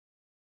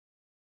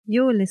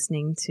You're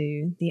listening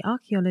to the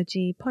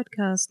Archaeology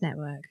Podcast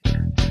Network.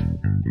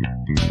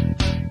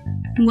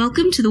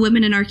 Welcome to the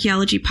Women in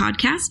Archaeology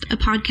Podcast, a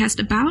podcast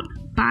about,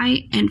 by,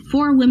 and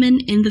for women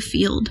in the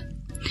field.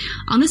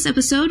 On this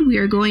episode, we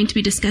are going to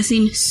be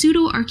discussing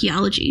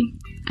pseudo-archaeology.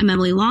 I'm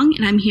Emily Long,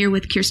 and I'm here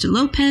with Kirsten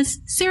Lopez,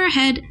 Sarah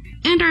Head,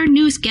 and our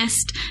newest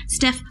guest,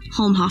 Steph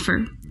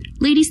Holmhofer.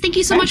 Ladies, thank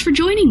you so much for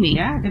joining me.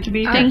 Yeah, good to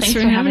be here. Thanks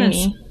for having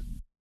me.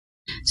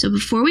 So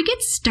before we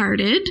get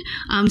started,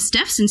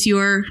 Steph, since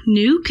you're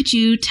new, could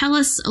you tell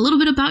us a little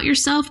bit about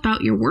yourself,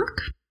 about your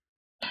work?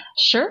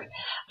 Sure.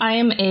 I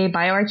am a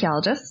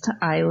bioarchaeologist.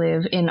 I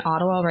live in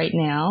Ottawa right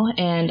now,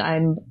 and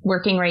I'm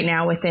working right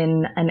now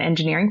within an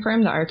engineering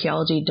firm, the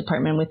archaeology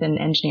department within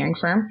an engineering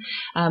firm.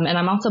 And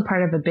I'm also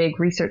part of a big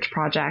research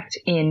project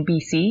in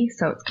BC,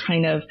 so it's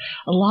kind of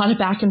a lot of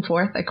back and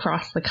forth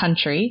across the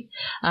country.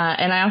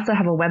 And I also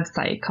have a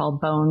website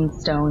called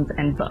Bones, Stones,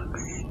 and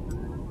Books.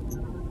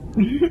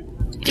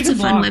 It's a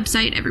fun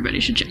website. Everybody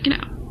should check it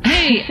out.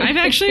 Hey, I've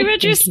actually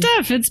read your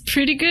stuff. It's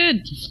pretty good.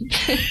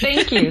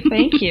 Thank you.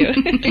 Thank you.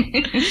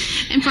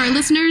 And for our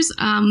listeners,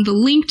 the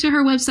link to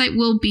her website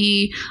will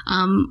be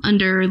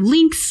under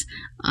links,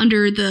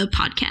 under the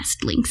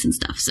podcast links and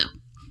stuff. So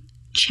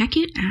check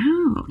it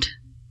out.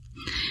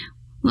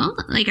 Well,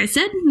 like I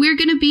said, we're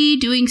going to be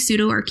doing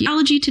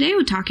pseudo-archaeology today.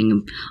 We're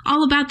talking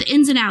all about the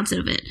ins and outs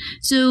of it.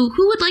 So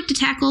who would like to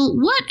tackle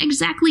what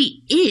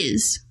exactly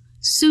is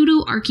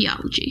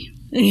pseudo-archaeology?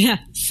 Yeah,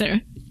 Sarah.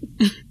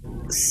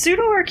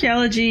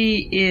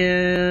 Pseudo-archaeology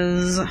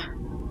is...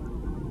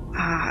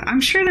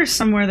 I'm sure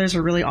there's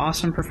a really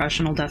awesome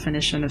professional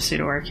definition of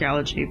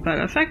pseudo-archaeology, but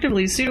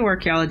effectively,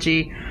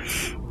 pseudo-archaeology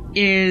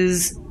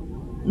is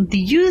the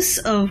use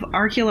of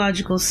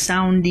archaeological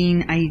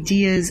sounding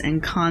ideas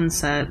and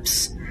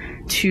concepts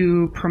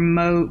to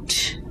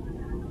promote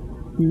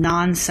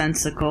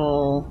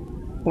nonsensical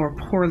or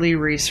poorly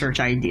researched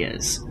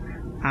ideas.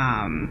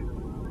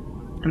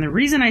 And the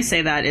reason I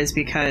say that is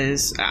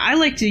because I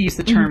like to use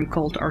the term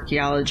cult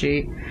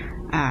archaeology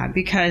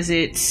because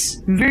it's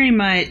very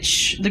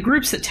much the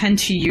groups that tend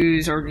to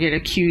use or get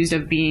accused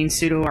of being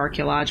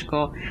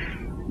pseudo-archaeological.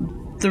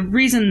 The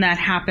reason that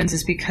happens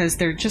is because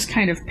they're just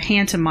kind of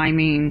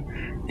pantomiming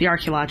the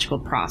archaeological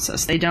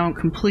process. They don't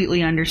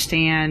completely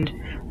understand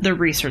the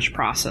research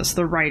process,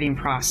 the writing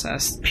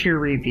process, peer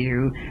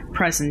review,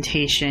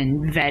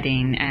 presentation,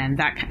 vetting, and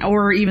that,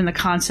 or even the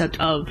concept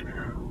of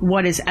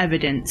what is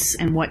evidence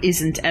and what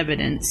isn't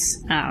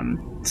evidence.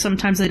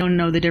 Sometimes they don't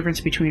know the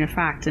difference between a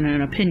fact and an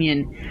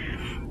opinion,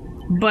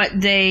 but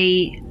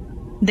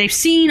they've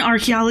seen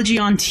archaeology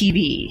on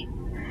TV,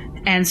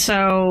 and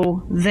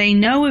so they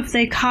know if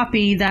they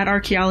copy that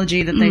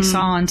archaeology that they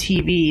saw on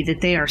TV,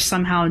 that they are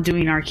somehow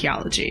doing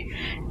archaeology.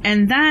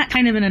 And that,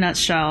 kind of in a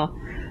nutshell,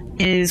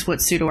 is what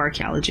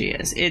pseudo-archaeology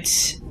is.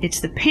 It's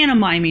the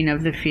pantomiming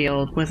of the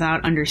field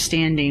without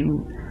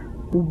understanding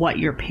what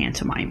you're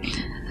pantomiming.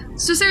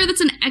 So, Sarah,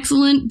 that's an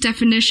excellent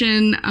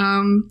definition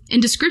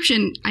and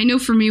description. I know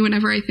for me,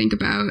 whenever I think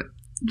about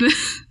the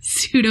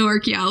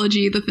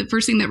pseudo-archaeology, the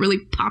first thing that really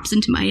pops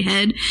into my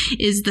head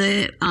is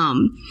the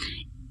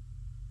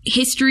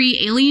History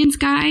Aliens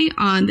guy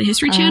on the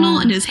History Channel,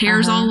 and his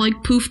hair's all like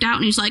poofed out,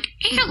 and he's like,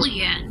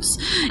 aliens!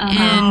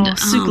 And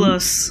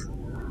Suklos.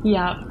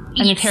 Yeah,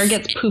 and his hair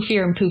gets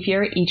poofier and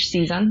poofier each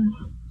season.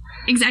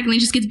 Exactly, it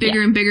just gets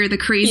bigger and bigger the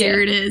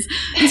crazier it is.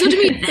 And so to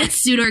me, that's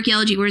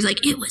pseudo-archaeology, where it's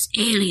like, it was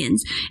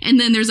aliens. And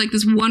then there's like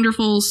this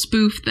wonderful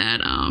spoof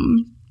that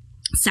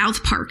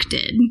South Park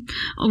did,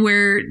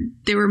 where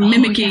they were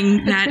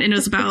mimicking that, and it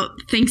was about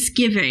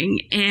Thanksgiving,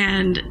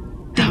 and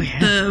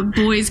the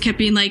boys kept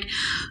being like,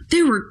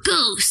 there were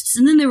ghosts,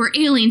 and then there were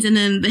aliens, and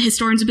then the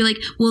historians would be like,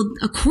 well,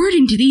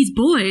 according to these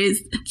boys,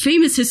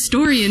 famous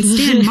historian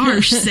Stan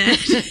Marsh said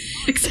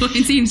X, Y,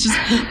 and Z, and it just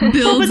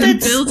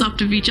builds up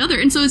to each other.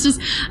 And so it's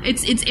just,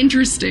 it's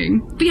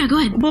interesting. But yeah, go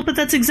ahead. Well, but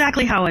that's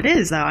exactly how it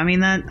is, though.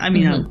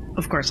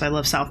 Of course, I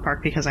love South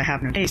Park because I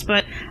have no taste,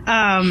 but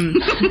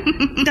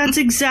that's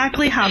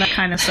exactly how that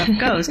kind of stuff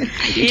goes.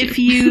 If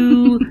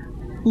you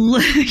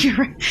look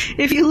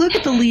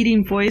at the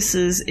leading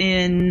voices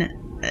in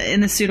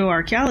the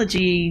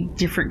pseudo-archaeology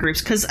different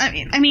groups, because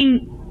I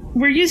mean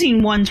we're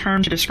using one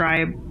term to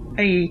describe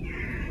a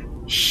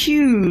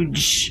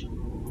huge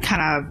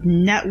kind of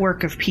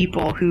network of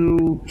people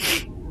who,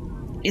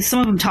 some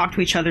of them talk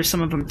to each other,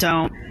 some of them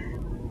don't,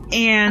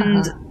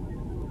 and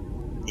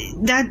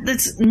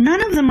that's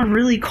none of them are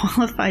really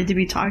qualified to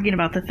be talking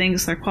about the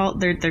things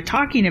they're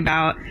talking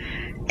about,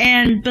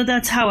 but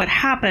that's how it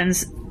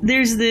happens.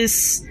 There's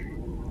this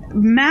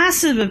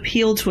massive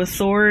appeal to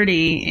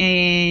authority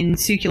in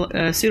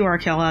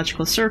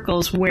pseudo-archaeological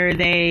circles where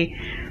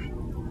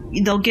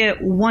they'll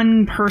get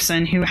one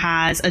person who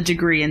has a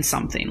degree in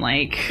something,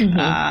 like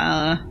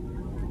a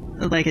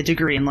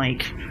degree in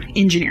like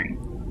engineering.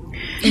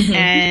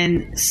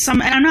 And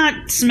I'm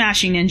not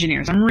smashing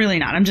engineers. I'm really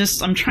not.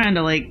 I'm trying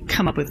to like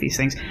come up with these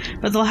things.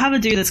 But they'll have a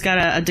dude that's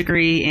got a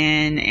degree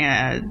in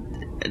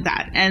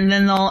that, and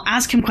then they'll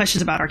ask him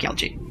questions about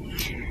archaeology.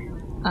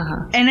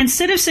 And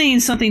instead of saying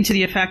something to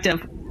the effect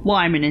of, well,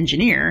 I'm an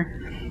engineer,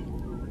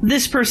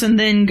 this person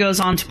then goes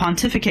on to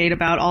pontificate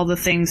about all the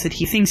things that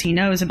he thinks he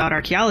knows about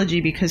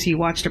archaeology because he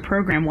watched a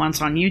program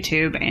once on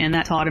YouTube and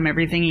that taught him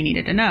everything he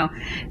needed to know.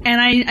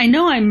 And I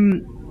know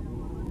I'm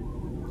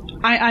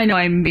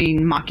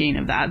being mocking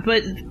of that,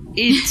 but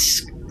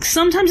it's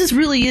sometimes it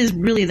really is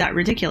really that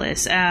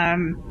ridiculous.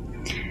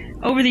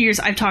 Over the years,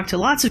 I've talked to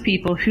lots of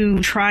people who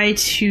try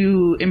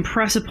to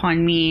impress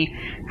upon me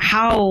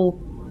how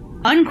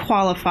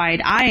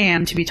unqualified I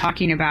am to be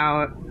talking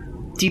about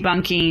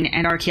debunking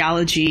and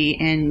archaeology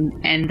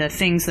and the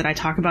things that I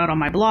talk about on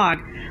my blog.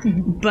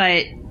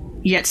 But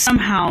yet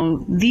somehow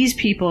these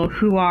people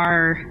who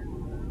are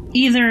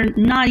either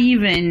not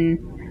even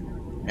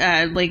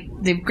like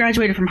they've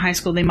graduated from high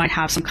school, they might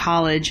have some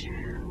college,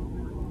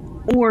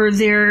 or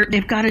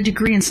they've got a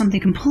degree in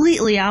something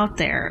completely out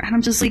there, and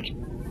I'm just like,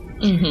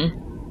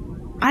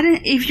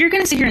 if you're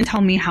going to sit here and tell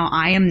me how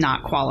I am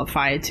not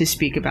qualified to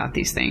speak about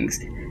these things,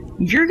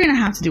 you're going to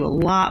have to do a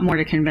lot more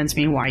to convince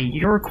me why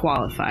you're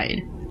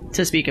qualified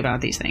to speak about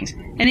these things.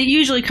 And it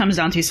usually comes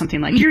down to something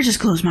like, you're just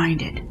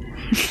closed-minded.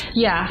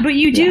 Yeah. But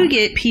you do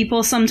get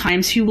people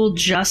sometimes who will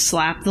just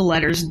slap the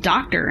letters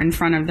doctor in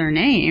front of their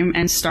name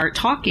and start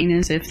talking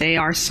as if they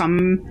are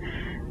some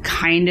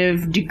kind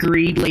of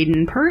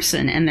degree-laden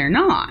person, and they're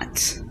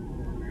not.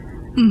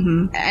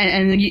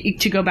 And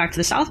to go back to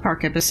the South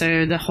Park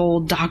episode, the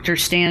whole Dr.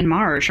 Stan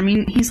Marsh, I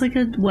mean, he's like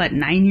a,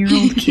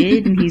 9-year-old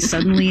kid, and he's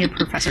suddenly a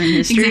professor in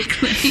history.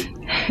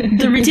 Exactly.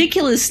 The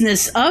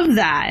ridiculousness of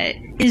that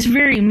is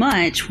very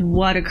much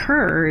what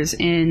occurs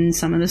in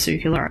some of the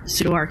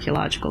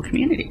pseudo-archaeological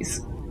communities.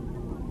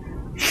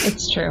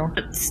 It's true.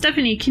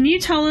 Stephanie, can you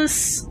tell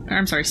us, or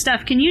I'm sorry,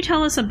 Steph, can you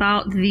tell us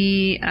about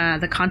the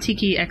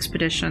Kon-Tiki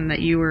expedition that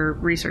you were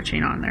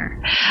researching on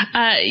there?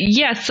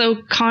 Yeah, so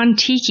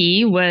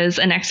Kon-Tiki was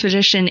an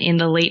expedition in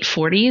the late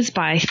 40s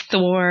by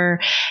Thor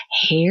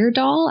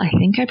Heyerdahl. I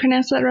think I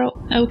pronounced that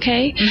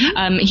okay.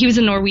 He was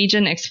a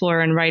Norwegian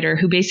explorer and writer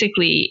who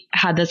basically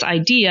had this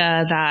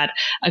idea that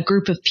a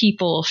group of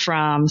people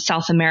from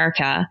South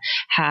America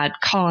had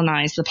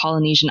colonized the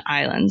Polynesian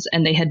islands,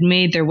 and they had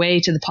made their way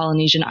to the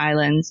Polynesian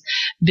islands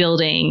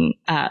building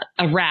a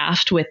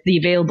raft with the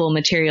available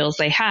materials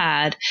they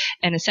had,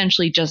 and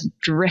essentially just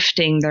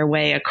drifting their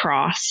way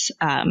across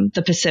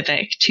the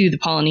Pacific to the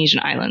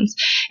Polynesian islands.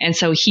 And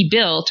so he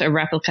built a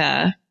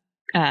replica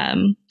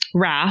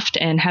raft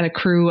and had a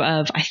crew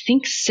of, I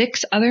think,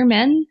 6 other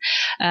men,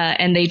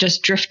 and they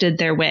just drifted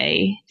their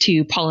way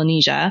to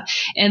Polynesia,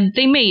 and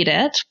they made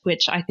it,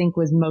 which I think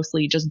was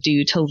mostly just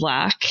due to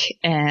luck,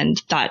 and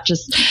that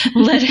just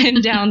led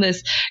him down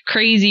this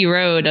crazy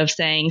road of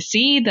saying,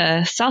 see,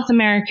 the South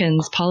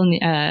Americans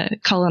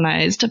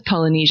colonized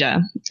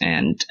Polynesia,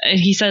 and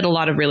he said a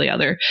lot of really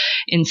other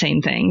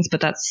insane things,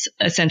 but that's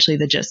essentially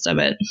the gist of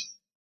it.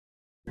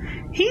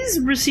 He's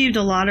received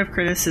a lot of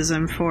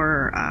criticism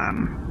for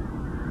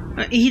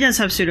he does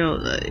have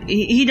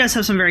he does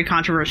have some very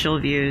controversial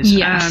views.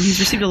 Yes. He's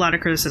received a lot of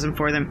criticism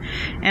for them,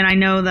 and I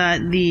know that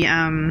the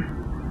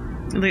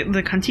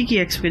Kon-Tiki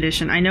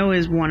expedition, I know,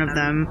 is one of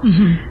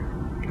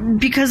them,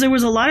 because there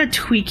was a lot of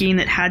tweaking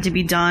that had to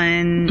be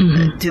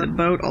done to the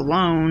boat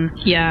alone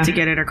to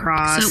get it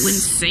across, so it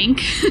wouldn't sink.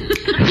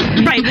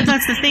 Right, but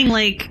that's the thing,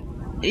 like,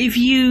 if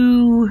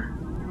you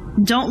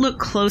don't look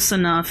close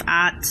enough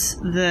at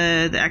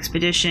the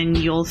expedition,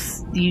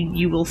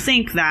 you will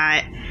think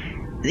that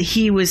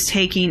he was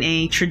taking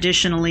a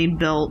traditionally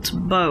built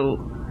boat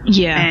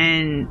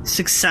and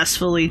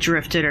successfully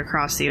drifted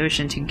across the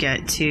ocean to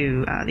get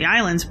to the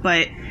islands,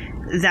 but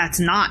that's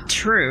not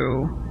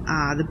true.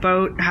 The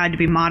boat had to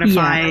be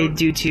modified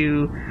due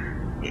to,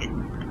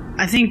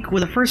 I think,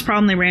 the first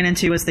problem they ran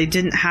into was they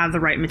didn't have the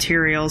right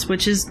materials,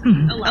 which is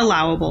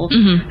allowable.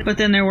 But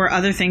then there were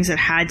other things that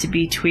had to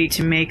be tweaked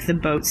to make the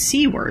boat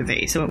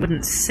seaworthy so it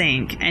wouldn't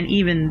sink. And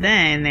even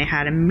then, they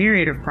had a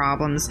myriad of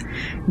problems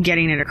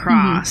getting it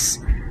across.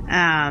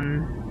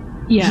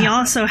 He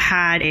also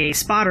had a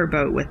spotter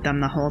boat with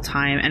them the whole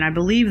time, and I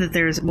believe that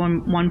there's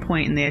one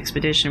point in the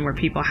expedition where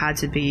people had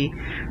to be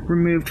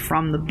removed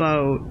from the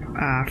boat,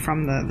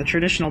 from the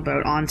traditional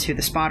boat onto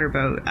the spotter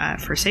boat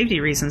for safety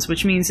reasons,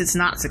 which means it's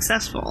not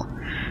successful.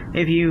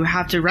 If you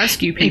have to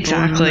rescue people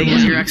in the middle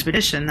of your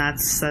expedition,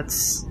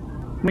 that's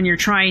when you're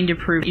trying to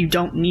prove you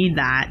don't need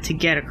that to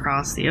get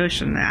across the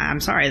ocean. I'm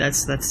sorry,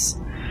 that's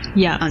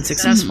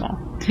unsuccessful.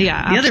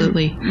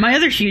 Absolutely. My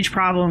other huge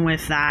problem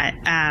with that,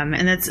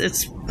 and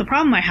it's the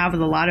problem I have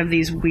with a lot of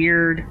these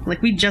weird,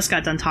 like, we just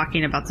got done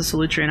talking about the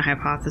Solutrean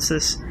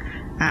hypothesis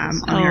on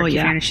the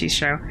Archaeophanes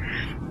show,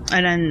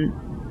 and then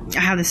I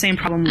have the same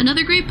problem.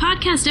 Another great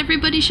podcast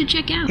everybody should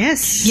check out.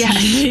 Yes.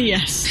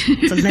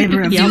 It's a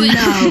labor of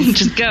love.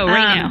 Just go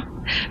right now.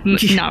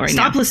 Not right now.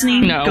 Stop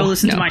listening. Go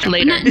listen to my show.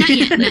 Later. Not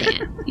yet.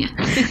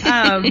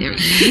 Yeah.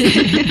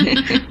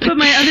 But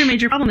my other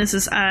major problem is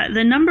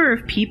the number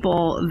of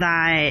people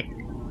that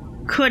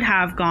could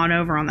have gone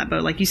over on that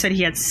boat. Like you said,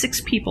 he had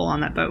 6 people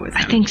on that boat with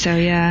him. I think so,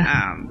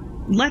 yeah.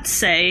 Let's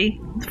say,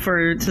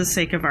 for the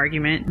sake of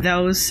argument,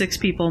 those 6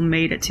 people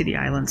made it to the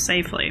island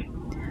safely.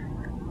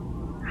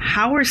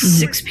 how are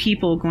 6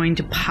 people going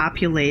to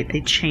populate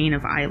a chain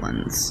of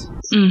islands?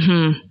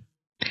 Mm-hmm.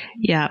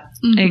 Yeah,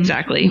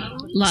 exactly.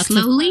 Lots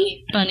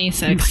Slowly? of bunny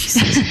sex.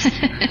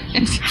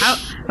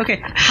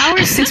 How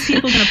are 6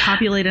 people going to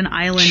populate an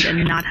island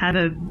and not have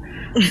a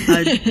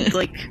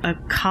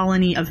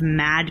colony of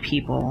mad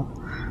people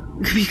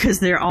because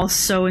they're all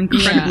so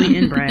incredibly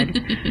inbred?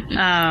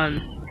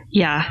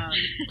 Yeah.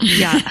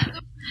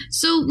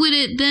 So would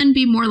it then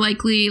be more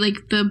likely like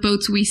the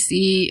boats we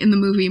see in the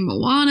movie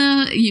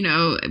Moana,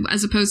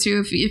 as opposed to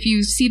if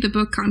you see the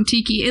book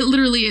Kon-Tiki, it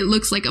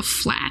looks like a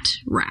flat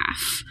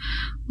raft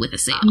with a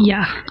sail.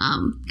 Yeah.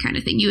 Kind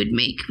of thing you would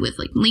make with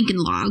like Lincoln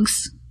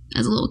Logs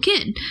as a little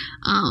kid.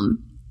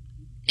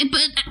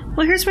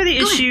 Well, here's where the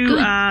issue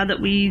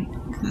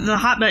the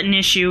hot button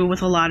issue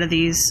with a lot of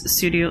these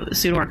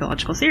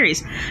pseudo-archaeological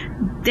theories,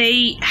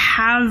 they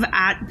have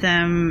at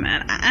them,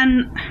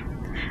 and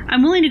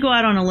I'm willing to go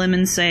out on a limb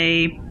and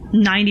say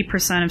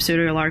 90% of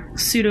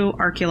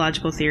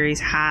pseudo-archaeological theories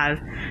have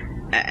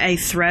a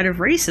thread of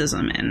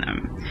racism in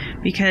them.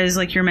 Because,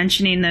 like you're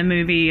mentioning the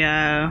movie,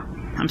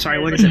 I'm sorry,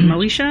 what is it,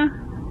 Moesha?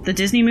 The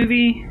Disney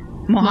movie?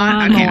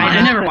 Moana? Okay,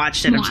 I never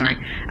watched it, I'm sorry.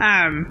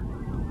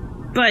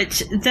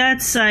 But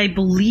that's, I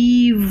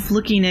believe,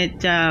 looking at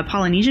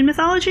Polynesian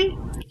mythology?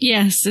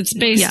 Yes, it's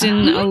based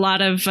in a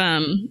lot of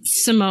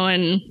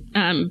Samoan,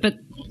 but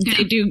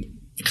they do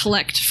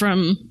collect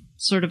from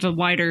sort of a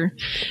wider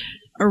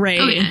array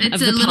of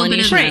the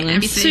Polynesian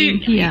islands. So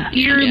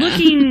you're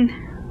looking...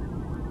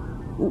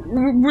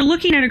 We're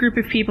looking at a group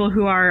of people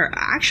who are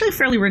actually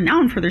fairly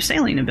renowned for their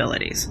sailing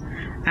abilities.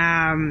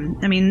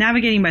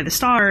 Navigating by the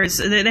stars,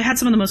 they had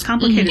some of the most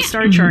complicated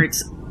star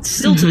charts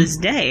still to this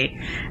day.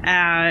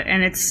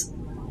 And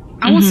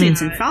I won't say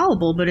it's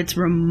infallible, but it's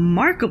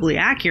remarkably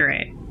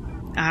accurate,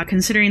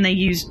 considering they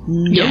use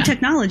no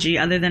technology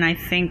other than, I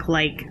think,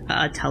 like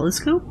a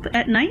telescope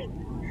at night.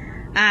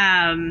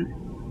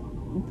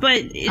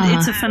 But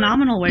it's a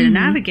phenomenal way to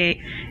navigate,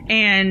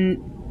 and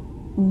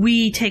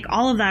we take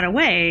all of that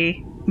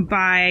away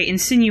by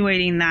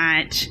insinuating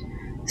that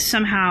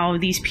somehow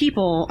these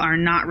people are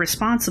not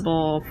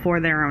responsible for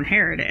their own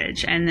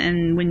heritage.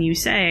 And when you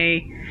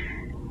say,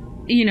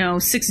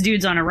 6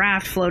 dudes on a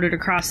raft floated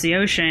across the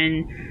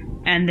ocean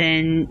and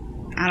then,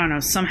 I don't know,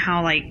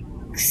 somehow like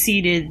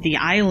seeded the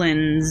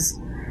islands,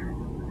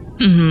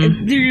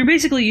 you're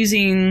basically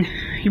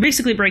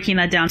breaking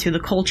that down to the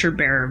culture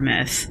bearer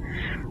myth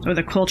or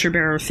the culture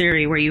bearer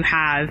theory, where you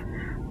have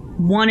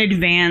one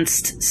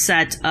advanced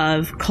set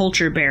of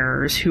culture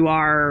bearers who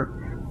are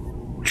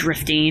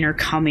drifting or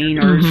coming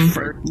or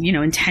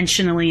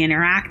intentionally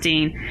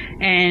interacting,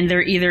 and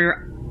there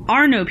either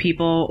are no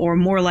people, or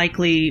more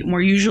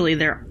usually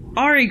there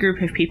are a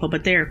group of people,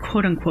 but they are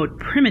quote unquote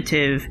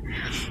primitive,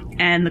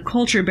 and the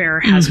culture bearer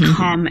has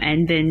come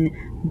and then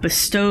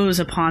bestows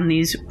upon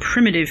these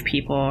primitive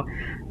people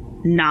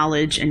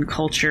knowledge and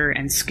culture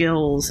and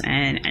skills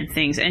and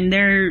things. And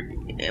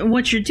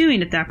what you're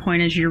doing at that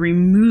point is you're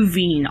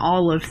removing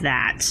all of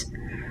that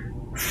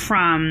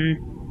from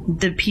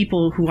the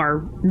people who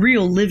are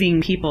real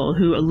living people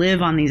who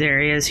live on these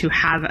areas, who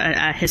have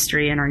a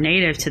history and are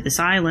native to this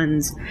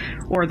islands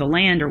or the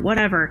land or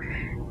whatever.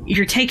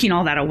 You're taking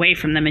all that away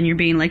from them, and you're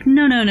being like,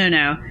 no,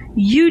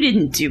 you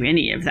didn't do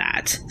any of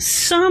that.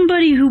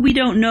 Somebody who we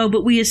don't know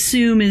but we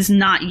assume is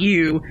not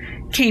you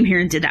came here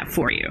and did that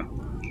for you.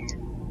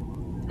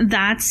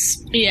 That's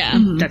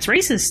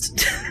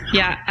racist.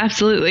 Yeah,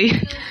 absolutely.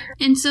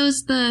 And so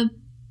is the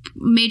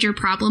major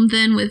problem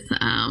then with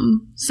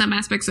some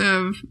aspects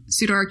of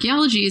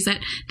pseudoarchaeology is that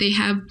they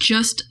have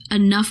just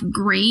enough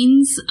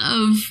grains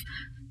of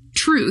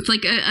truth,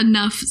 like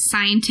enough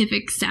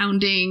scientific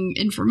sounding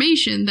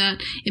information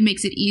that it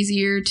makes it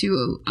easier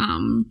to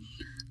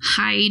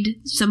hide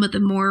some of the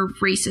more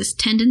racist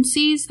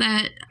tendencies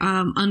that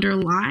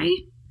underlie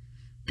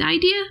the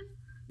idea.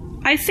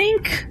 I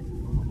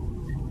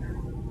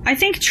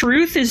think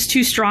truth is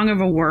too strong of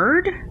a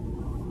word,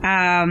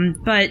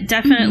 but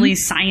definitely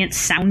science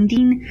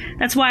sounding.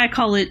 That's why I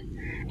call it.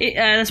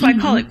 That's why I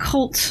call it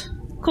cult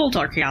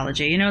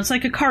archaeology. It's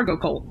like a cargo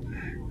cult.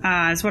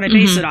 Is what I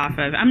base it off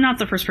of. I'm not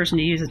the first person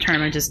to use the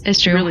term. I just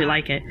really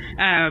like it.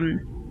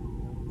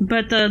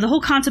 But the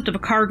whole concept of a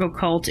cargo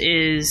cult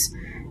is,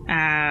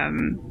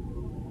 during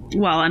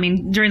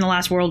the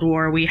last World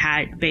War, we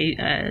had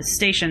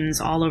stations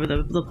all over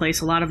the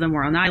place. A lot of them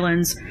were on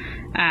islands,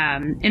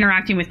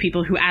 interacting with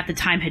people who at the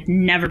time had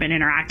never been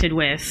interacted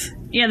with.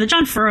 Yeah, the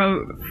John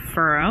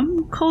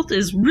Furham cult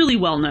is really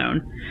well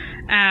known.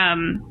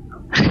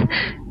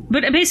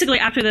 But basically,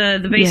 after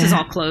the bases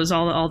all closed,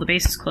 all the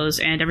bases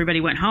closed, and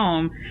everybody went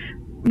home,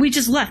 we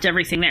just left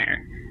everything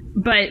there.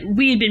 But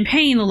we had been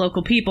paying the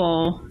local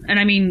people, and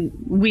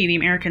we, the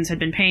Americans, had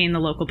been paying the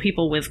local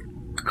people with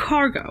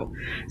cargo.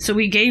 So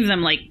we gave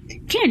them like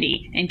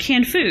candy and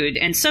canned food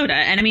and soda,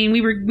 and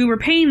we were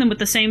paying them with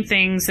the same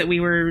things that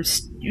we were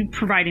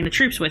providing the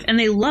troops with, and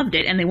they loved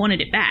it and they wanted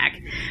it back.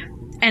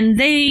 And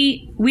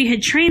we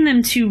had trained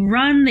them to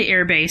run the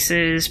air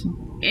bases,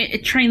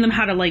 train them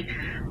how to like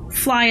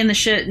fly in the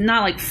ship,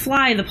 not like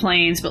fly the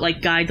planes, but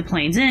like guide the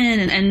planes in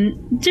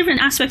and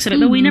different aspects of it.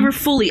 But we never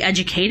fully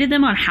educated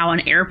them on how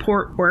an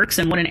airport works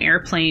and what an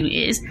airplane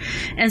is.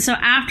 And so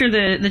after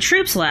the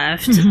troops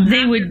left,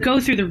 they would go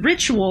through the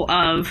ritual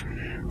of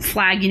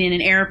flagging in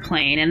an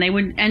airplane, and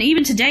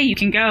even today you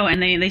can go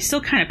and they still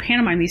kind of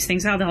pantomime these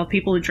things out. They'll have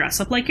people who dress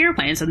up like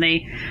airplanes, and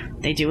they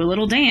do a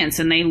little dance,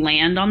 and they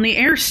land on the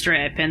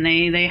airstrip, and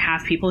they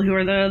have people who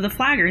are the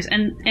flaggers,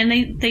 and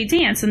they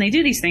dance and they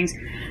do these things.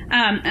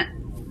 And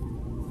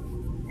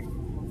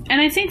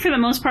I think for the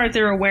most part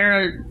they're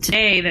aware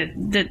today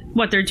that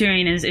what they're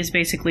doing is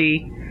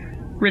basically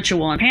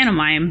ritual and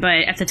pantomime,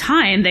 but at the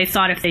time they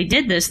thought if they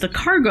did this, the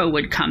cargo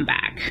would come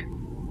back.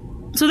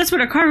 So that's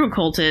what a cargo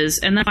cult is,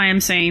 and that's why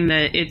I'm saying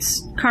that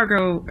it's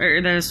cargo,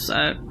 or there's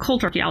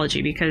cult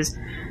archaeology, because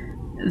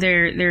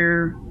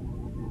they're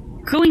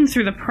going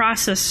through the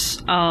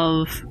process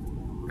of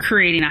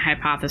creating a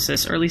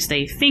hypothesis, or at least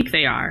they think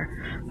they are,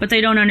 but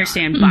they don't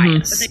understand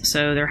bias,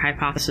 so their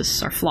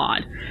hypotheses are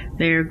flawed.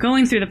 They're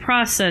going through the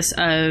process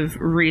of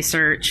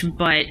research,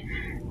 but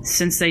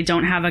since they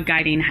don't have a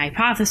guiding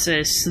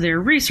hypothesis, their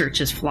research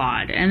is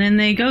flawed. And then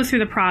they go through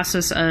the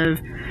process of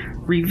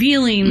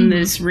revealing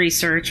this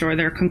research or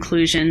their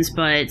conclusions,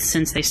 but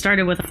since they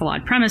started with a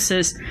flawed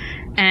premises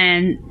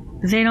and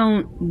they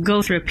don't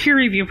go through a peer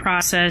review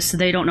process,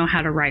 they don't know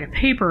how to write a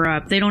paper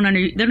up, they don't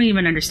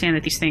even understand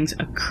that these things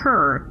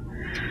occur.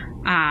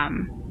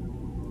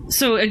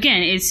 So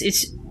again,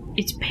 it's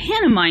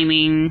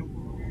pantomiming,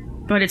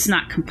 but it's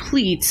not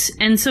complete.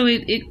 And so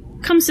it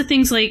comes to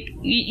things like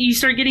you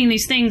start getting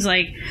these things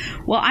like,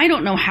 well, I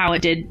don't know how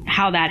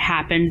that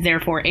happened,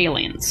 therefore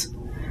aliens.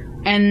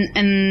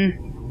 And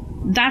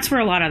that's where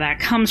a lot of that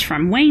comes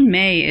from. Wayne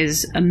May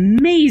is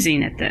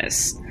amazing at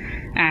this.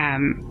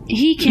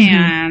 He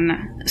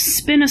can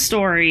spin a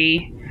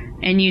story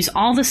and use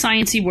all the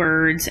sciencey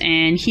words,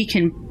 and he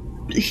can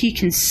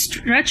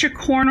stretch a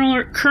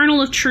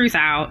kernel of truth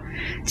out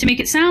to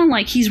make it sound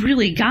like he's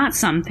really got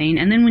something.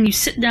 And then when you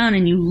sit down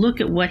and you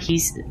look at what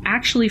he's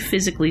actually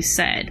physically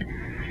said,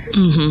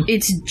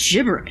 it's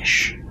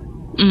gibberish.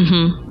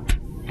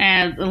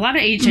 And a lot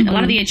of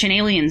the Ancient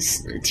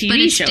Aliens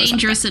TV shows, but it's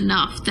dangerous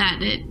enough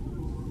that it.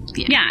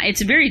 Yeah,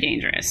 it's very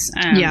dangerous.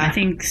 I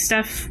think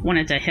Steph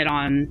wanted to hit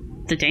on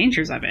the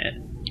dangers of it.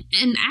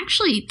 And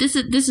actually, this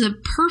is a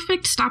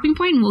perfect stopping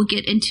point, and we'll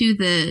get into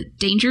the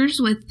dangers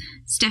with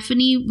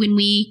Stephanie when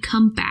we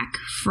come back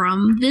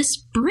from this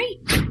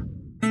break.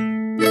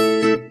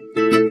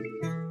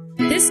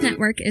 This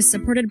network is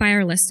supported by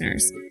our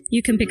listeners.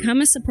 You can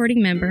become a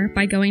supporting member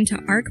by going to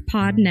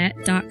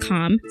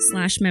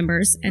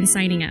arcpodnet.com/members and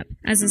signing up.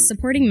 As a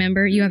supporting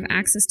member, you have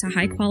access to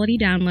high-quality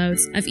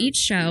downloads of each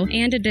show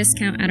and a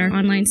discount at our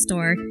online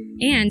store,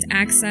 and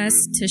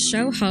access to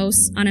show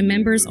hosts on a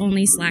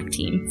members-only Slack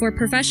team. For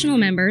professional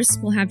members,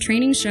 we'll have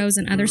training shows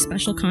and other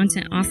special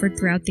content offered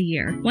throughout the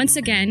year. Once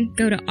again,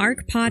 go to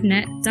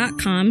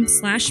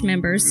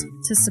arcpodnet.com/members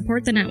to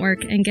support the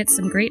network and get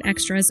some great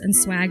extras and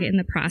swag in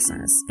the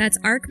process. That's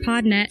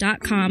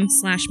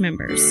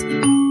arcpodnet.com/members.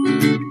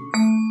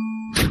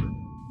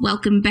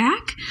 Welcome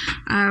back.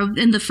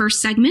 In the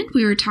first segment,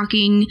 we were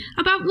talking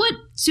about what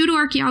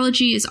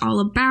pseudoarchaeology is all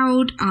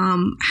about,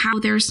 how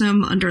there's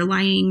some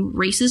underlying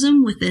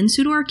racism within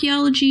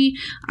pseudoarchaeology,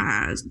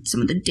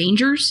 some of the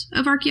dangers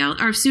of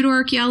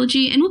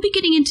pseudoarchaeology, and we'll be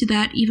getting into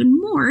that even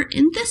more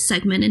in this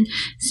segment. And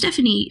Steph,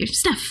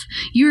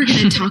 you're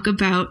going to talk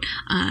about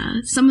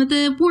some of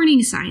the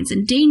warning signs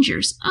and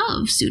dangers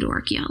of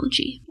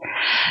pseudoarchaeology.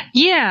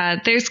 Yeah,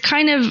 there's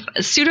kind of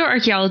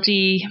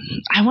pseudoarchaeology.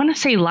 I want to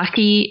say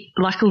luckily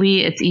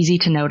it's easy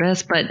to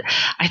notice, but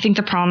I think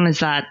the problem is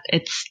that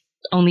it's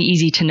only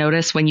easy to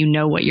notice when you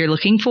know what you're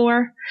looking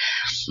for.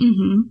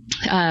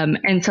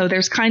 And so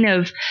there's kind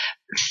of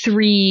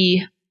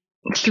three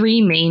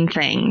main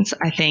things,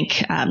 I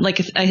think,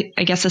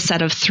 I guess a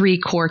set of three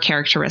core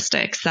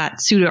characteristics that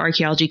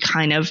pseudoarchaeology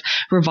kind of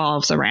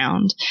revolves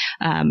around.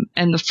 And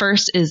the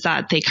first is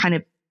that they kind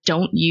of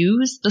don't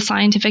use the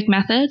scientific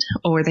method,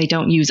 or they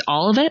don't use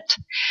all of it.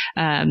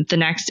 The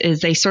next is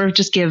they sort of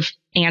just give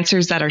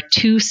answers that are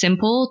too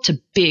simple to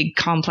big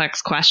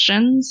complex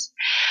questions.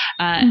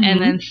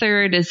 And then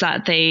third is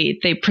that they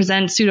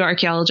present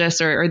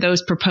pseudoarchaeologists or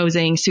those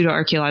proposing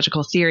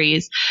pseudoarchaeological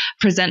theories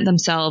present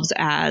themselves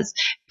as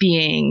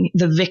being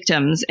the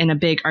victims in a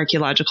big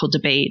archaeological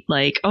debate.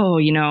 Like,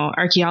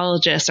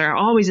 archaeologists are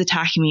always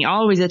attacking me,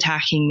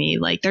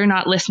 like they're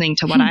not listening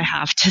to what I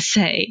have to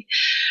say.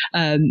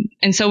 And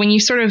so when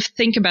you sort of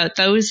think about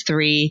those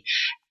three,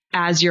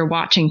 as you're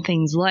watching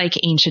things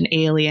like Ancient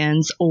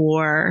Aliens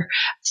or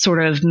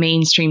sort of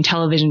mainstream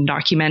television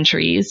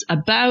documentaries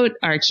about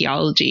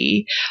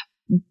archaeology,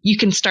 you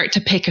can start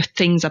to pick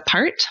things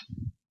apart.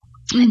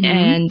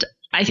 And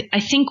I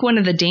think one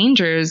of the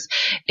dangers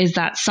is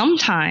that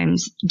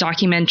sometimes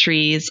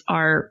documentaries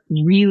are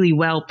really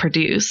well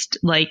produced,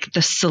 like the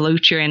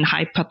Solutrean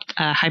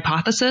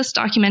Hypothesis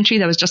documentary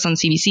that was just on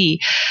CBC.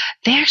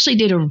 They actually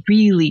did a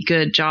really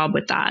good job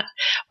with that,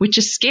 which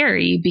is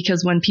scary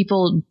because when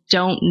people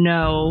don't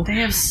know... They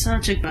have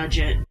such a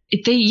budget.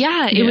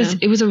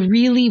 It was a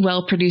really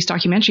well produced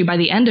documentary. By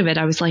the end of it,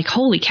 I was like,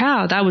 holy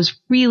cow, that was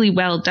really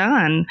well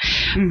done.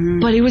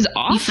 Mm-hmm. But it was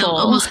awful. You felt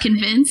almost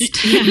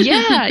convinced.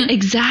 Yeah,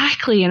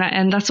 exactly.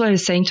 And that's what I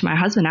was saying to my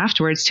husband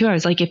afterwards too. I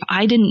was like, if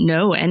I didn't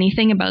know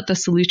anything about the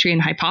Solutrean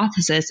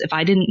hypothesis, if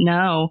I didn't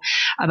know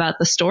about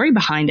the story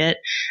behind it,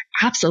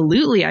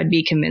 absolutely I'd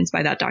be convinced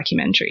by that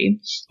documentary,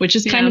 which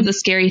is kind of the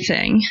scary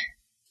thing.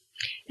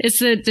 It's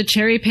the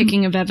cherry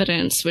picking of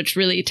evidence, which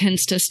really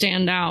tends to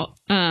stand out.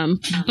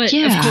 But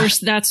of course,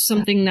 that's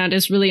something that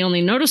is really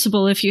only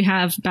noticeable if you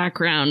have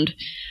background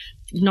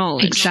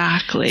knowledge.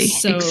 Exactly.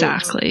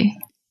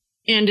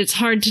 And it's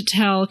hard to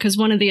tell because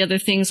one of the other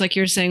things, like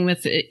you're saying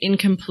with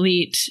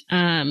incomplete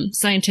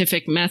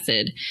scientific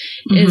method,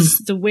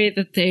 is the way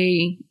that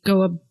they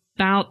go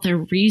about their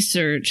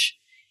research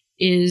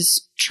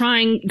is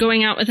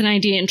going out with an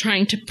idea and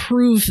trying to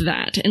prove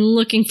that and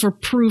looking for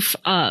proof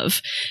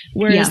of,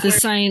 whereas the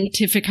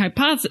scientific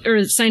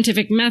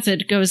scientific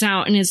method goes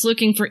out and is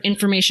looking for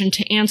information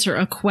to answer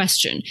a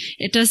question.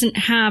 It doesn't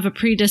have a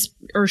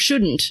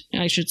shouldn't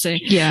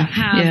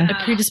have a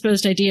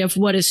predisposed idea of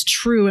what is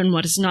true and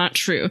what is not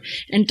true,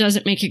 and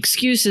doesn't make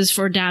excuses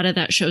for data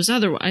that shows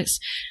otherwise.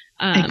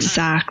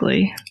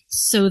 Exactly.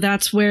 So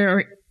that's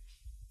where,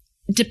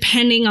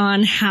 depending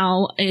on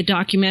how a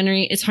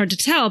documentary, it's hard to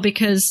tell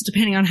because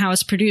depending on how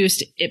it's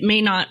produced, it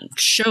may not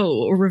show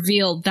or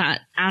reveal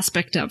that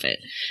aspect of it.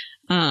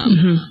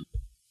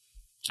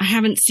 I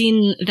haven't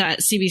seen that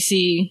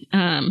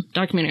CBC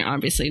documentary,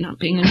 obviously not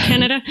being in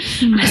Canada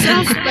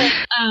myself, but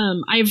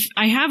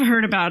I have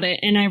heard about it,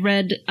 and I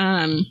read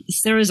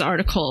Sarah's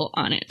article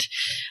on it.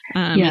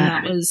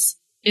 And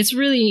it's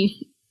really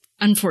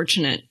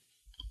unfortunate.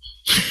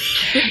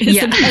 It's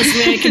the best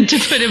way I can to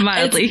put it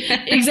mildly.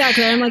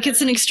 Exactly. I'm like,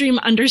 it's an extreme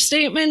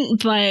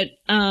understatement, but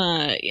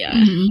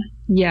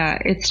yeah,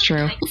 it's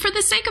true. Well, for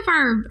the sake of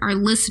our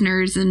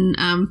listeners, and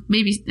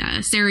maybe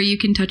Sarah, you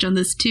can touch on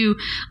this too,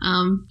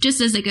 just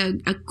as like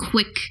a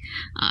quick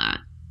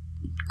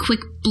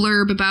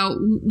blurb about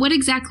what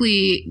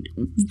exactly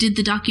did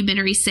the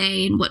documentary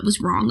say and what was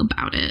wrong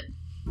about it.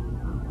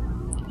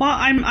 Well,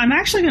 I'm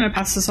actually going to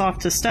pass this off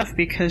to Steph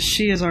because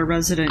she is our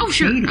resident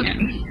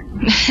Canadian.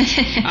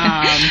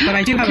 But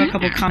I do have a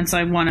couple comments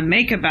I want to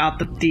make about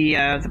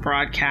the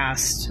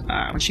broadcast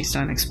when she's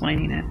done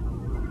explaining it.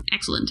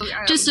 Excellent.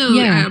 Just so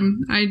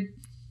I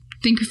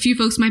think a few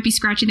folks might be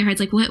scratching their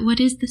heads like, what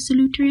is the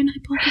Solutrean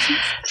hypothesis?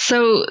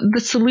 So the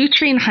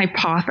Solutrean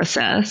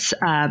hypothesis,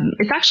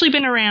 it's actually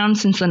been around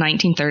since the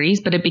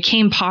 1930s, but it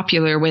became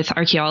popular with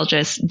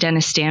archaeologists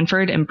Dennis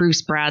Stanford and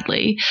Bruce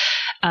Bradley,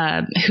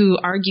 who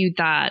argued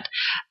that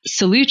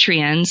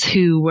Solutreans,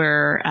 who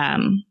were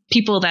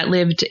people that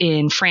lived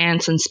in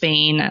France and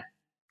Spain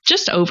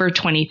just over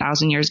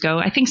 20,000 years ago,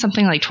 I think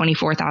something like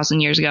 24,000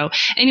 years ago.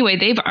 Anyway,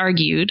 they've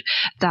argued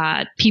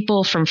that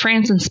people from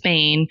France and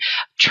Spain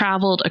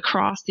traveled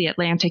across the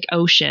Atlantic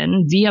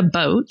Ocean via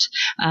boat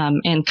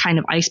and kind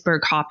of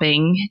iceberg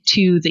hopping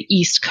to the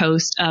east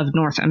coast of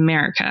North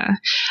America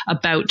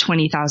about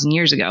 20,000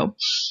 years ago.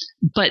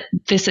 But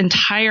this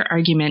entire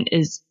argument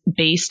is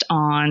based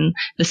on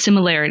the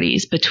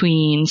similarities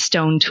between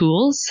stone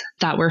tools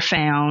that were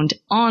found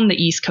on the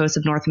east coast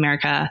of North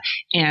America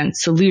and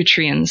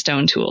Solutrean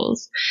stone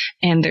tools.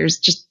 And there's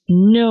just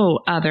no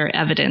other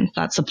evidence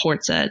that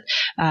supports it.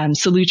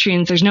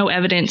 Solutreans, there's no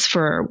evidence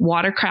for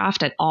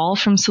watercraft at all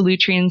from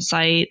Solutrean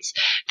sites.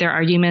 Their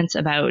arguments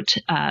about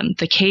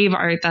the cave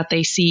art that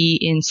they see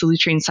in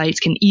Solutrean sites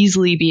can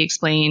easily be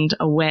explained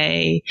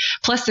away.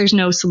 Plus, there's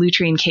no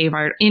Solutrean cave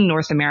art in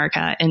North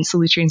America, and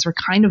Solutreans were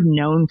kind of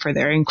known for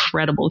their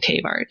incredible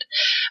cave art.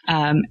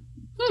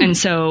 And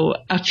so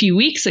a few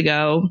weeks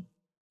ago,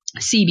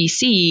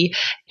 CBC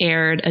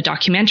aired a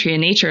documentary, a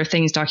Nature of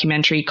Things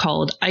documentary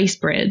called Ice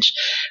Bridge,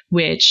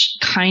 which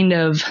kind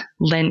of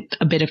lent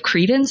a bit of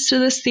credence to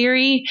this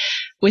theory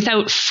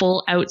without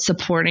full out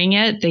supporting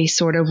it. They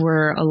sort of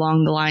were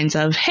along the lines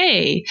of,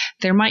 hey,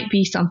 there might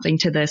be something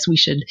to this. We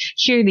should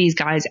hear these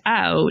guys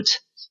out.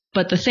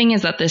 But the thing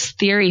is that this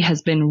theory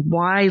has been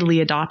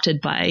widely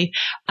adopted by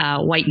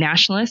white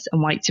nationalists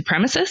and white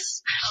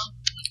supremacists.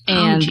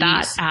 And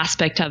that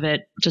aspect of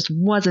it just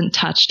wasn't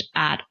touched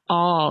at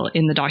all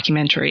in the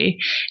documentary.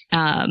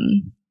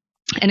 And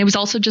it was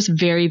also just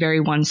very, very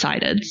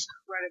one-sided.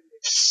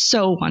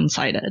 So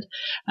one-sided.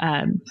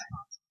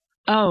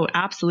 Oh,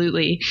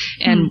 absolutely.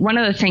 And one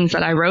of the things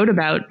that I wrote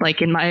about,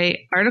 like in my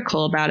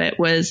article about it,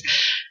 was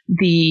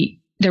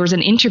there was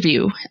an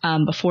interview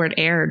before it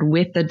aired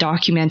with the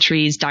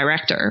documentary's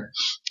director.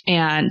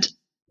 And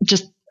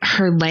just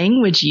her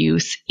language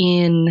use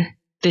in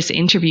this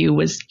interview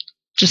was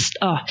just,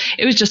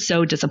 it was just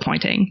so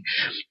disappointing.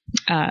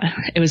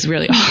 It was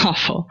really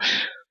awful.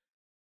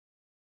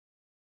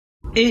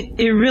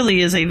 It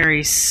really is a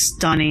very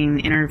stunning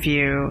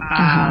interview.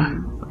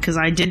 Because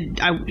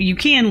you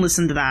can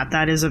listen to that.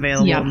 That is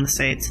available in the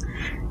States.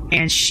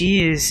 And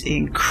she is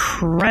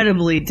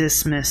incredibly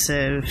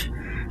dismissive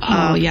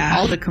of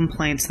all the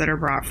complaints that are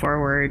brought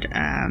forward.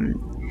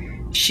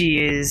 She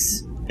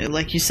is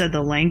like you said,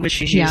 the language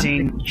she's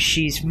using,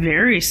 she's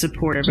very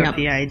supportive of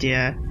the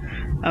idea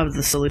of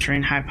the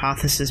Solutrean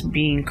hypothesis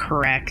being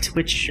correct,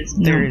 which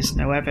there is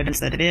no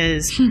evidence that it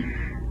is.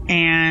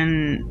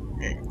 And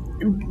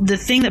the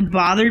thing that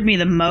bothered me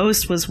the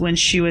most was when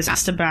she was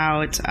asked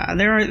about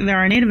there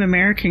are Native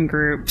American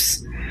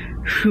groups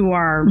who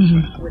are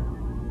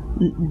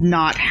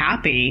not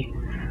happy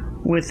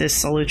with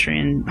this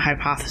Solutrean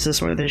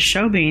hypothesis or this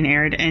show being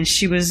aired, and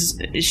she was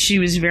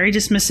very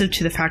dismissive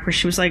to the fact where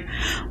she was like,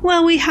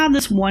 well, we had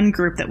this one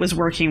group that was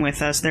working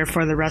with us,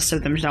 therefore the rest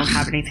of them don't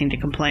have anything to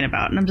complain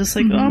about. And I'm just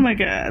like, oh my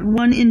god,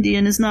 one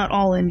Indian is not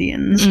all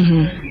Indians.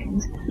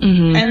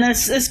 And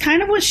that's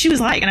kind of what she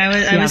was like, and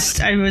I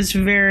was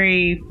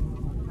very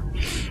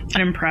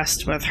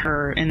unimpressed with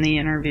her in the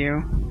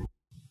interview.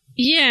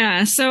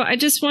 Yeah, so I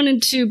just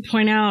wanted to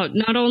point out,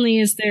 not only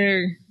is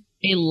there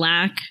a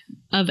lack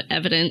of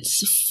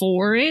evidence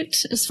for it,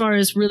 as far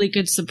as really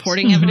good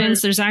supporting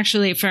evidence, there's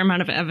actually a fair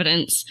amount of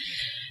evidence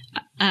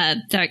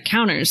that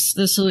counters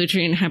the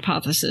Solutrean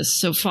hypothesis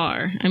so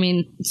far. I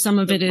mean, some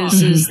of it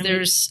is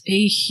there's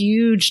a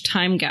huge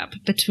time gap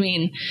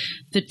between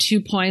the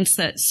 2 points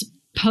that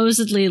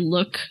supposedly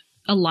look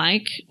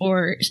alike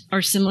or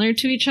are similar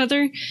to each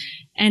other.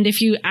 And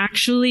if you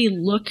actually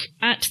look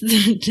at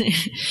the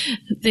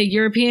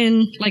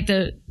European, like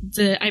the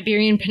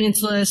Iberian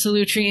Peninsula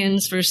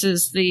Solutreans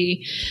versus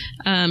the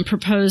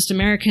proposed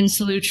American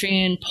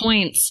Solutrean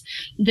points,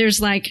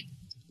 there's like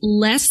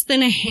less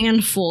than a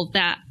handful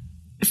that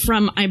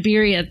from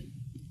Iberia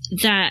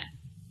that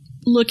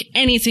look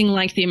anything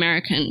like the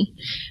American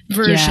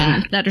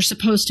version that are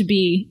supposed to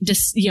be,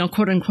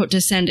 quote unquote,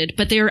 descended.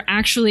 But they are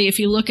actually, if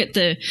you look at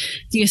the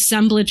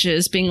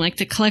assemblages being like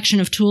the collection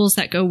of tools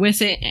that go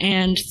with it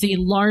and the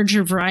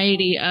larger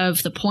variety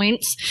of the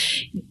points,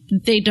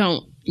 they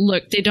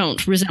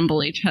don't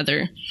resemble each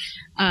other.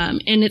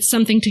 And it's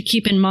something to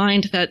keep in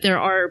mind that there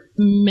are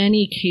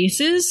many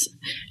cases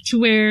to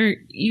where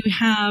you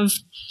have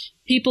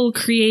people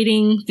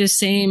creating the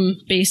same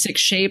basic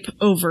shape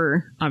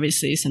over,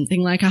 obviously,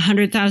 something like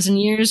 100,000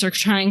 years, or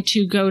trying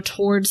to go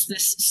towards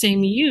this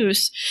same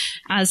use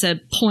as a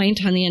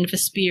point on the end of a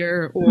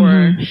spear,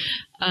 or,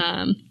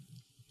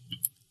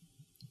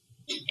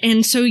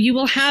 and so you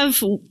will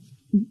have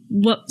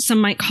what some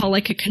might call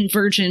like a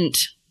convergent,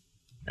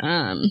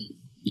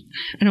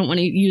 I don't want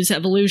to use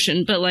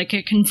evolution, but like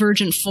a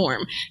convergent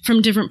form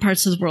from different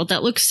parts of the world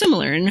that look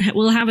similar and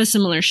will have a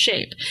similar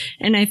shape.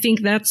 And I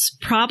think that's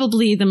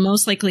probably the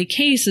most likely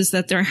case, is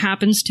that there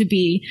happens to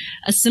be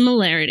a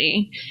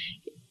similarity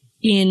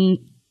in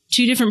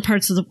two different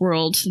parts of the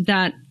world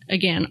that,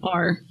 again,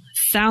 are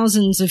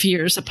thousands of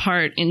years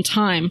apart in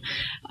time.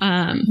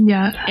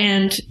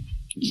 And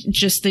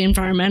just the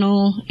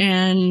environmental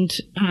and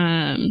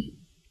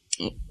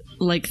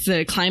like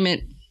the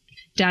climate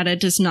data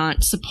does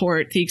not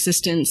support the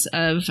existence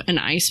of an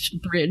ice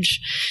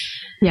bridge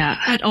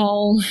at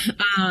all.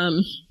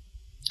 But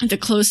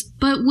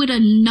would a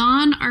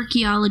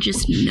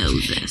non-archaeologist know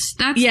this?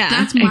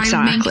 That's my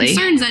main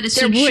concern. That it's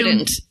there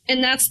wouldn't,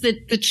 and that's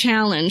the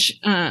challenge.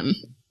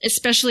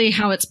 Especially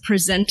how it's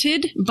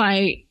presented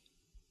by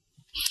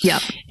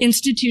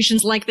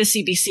institutions like the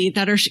CBC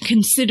that are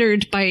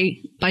considered by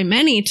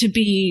many to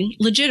be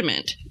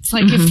legitimate. It's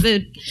like if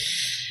the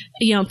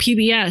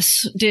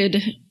PBS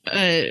did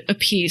a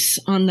piece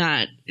on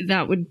that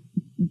would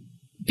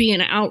be an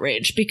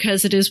outrage,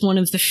 because it is one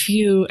of the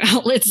few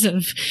outlets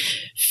of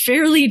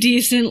fairly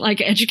decent, like,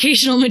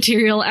 educational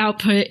material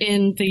output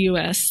in the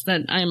U.S.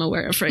 that I am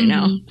aware of right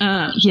now.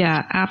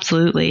 Yeah,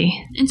 absolutely.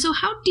 And so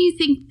how do you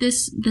think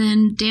this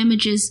then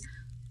damages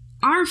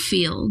our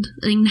field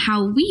and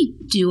how we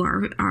do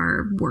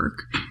our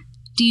work?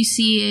 Do you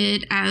see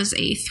it as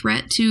a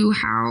threat to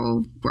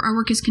how our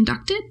work is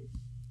conducted?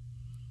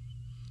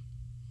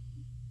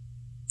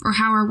 Or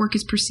how our work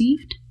is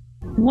perceived?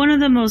 One of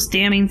the most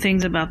damning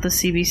things about the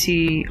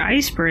CBC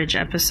Ice Bridge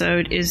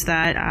episode is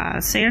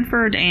that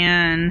Sanford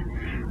and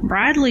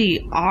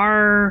Bradley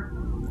are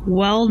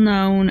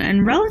well-known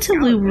and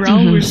relatively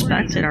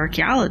well-respected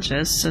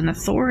archaeologists and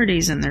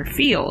authorities in their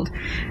field.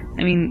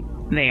 I mean,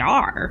 they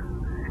are.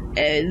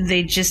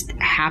 They just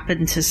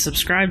happen to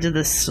subscribe to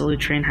the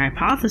Solutrean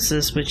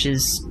hypothesis, which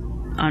is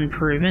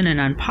unproven and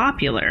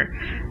unpopular.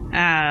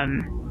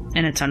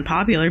 And it's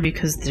unpopular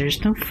because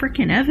there's no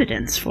freaking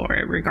evidence for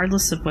it,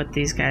 regardless of what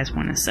these guys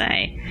want to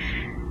say.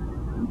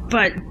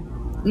 But,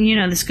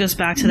 this goes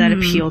back to that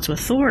appeal to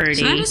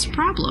authority. So that is a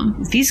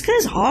problem. These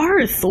guys are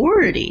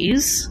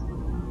authorities.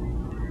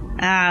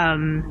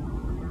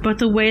 But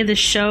the way the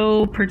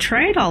show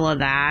portrayed all of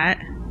that,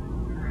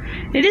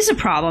 it is a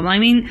problem. I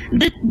mean,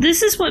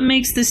 this is what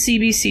makes the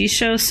CBC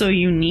show so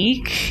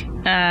unique,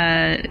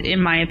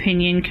 in my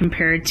opinion,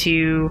 compared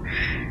to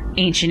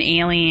Ancient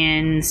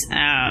Aliens,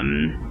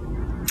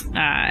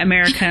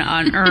 America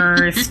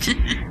Unearthed,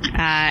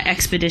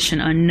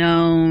 Expedition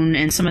Unknown,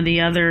 and some of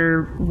the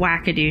other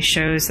wackadoo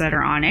shows that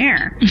are on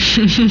air.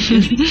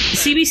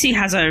 CBC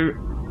has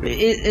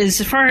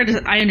as far as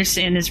I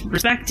understand, is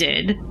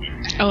respected.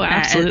 Oh,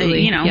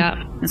 absolutely.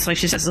 It's like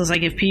she says, it's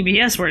like if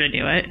PBS were to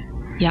do it.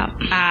 Yeah.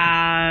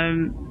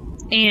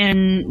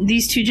 And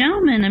these two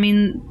gentlemen, I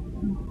mean,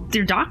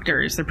 they're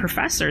doctors, they're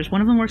professors.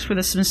 One of them works for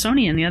the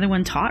Smithsonian, the other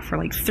one taught for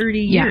like 30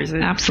 years.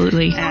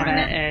 Absolutely.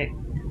 At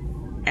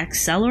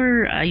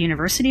Exceller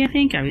University, I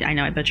think. I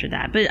know I butchered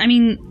that, but I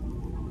mean,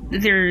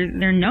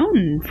 they're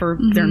known for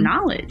their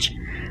knowledge.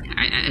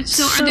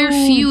 So are there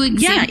few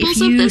examples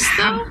of this,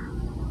 though?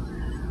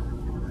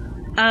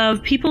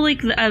 Of people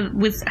like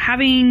with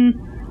having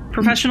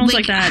professionals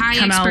like that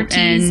come out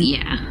and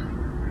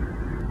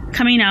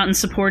coming out and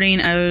supporting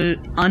a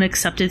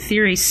unaccepted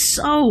theory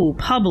so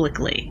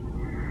publicly.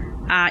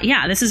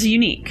 This is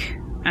unique,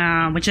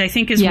 which I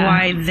think is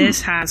why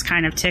this has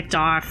kind of ticked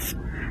off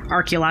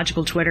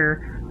archaeological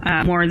Twitter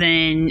more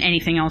than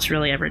anything else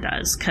really ever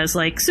does. Because,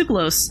 like,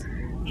 Tsoukalos,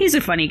 he's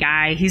a funny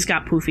guy. He's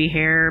got poofy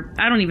hair.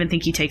 I don't even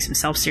think he takes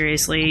himself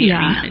seriously. Yeah.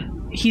 I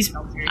mean, he's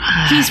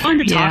fun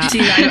to talk to.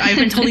 I've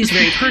been told he's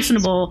very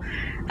personable.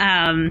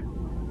 I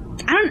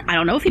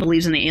don't know if he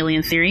believes in the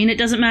alien theory, and it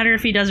doesn't matter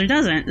if he does or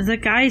doesn't. The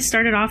guy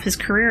started off his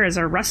career as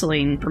a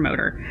wrestling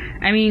promoter.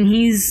 I mean,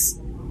 he's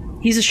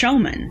a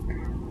showman.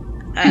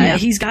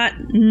 He's got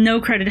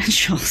no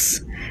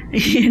credentials,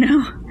 you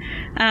know?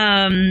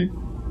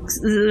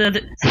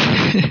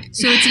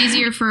 So it's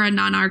easier for a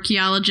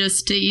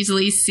non-archaeologist to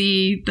easily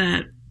see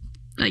that,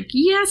 like,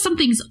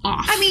 something's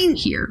off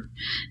here.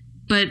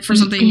 But for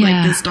something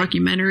like this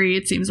documentary,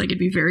 it seems like it'd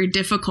be very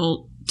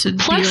difficult to be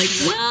like,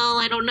 well,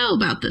 I don't know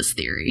about this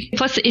theory.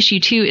 Plus the issue,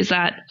 too, is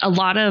that a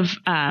lot of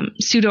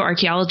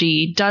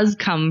pseudo-archaeology does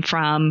come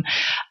from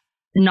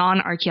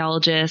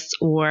non-archaeologists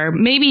or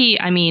maybe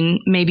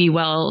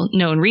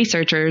well-known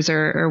researchers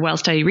or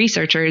well-studied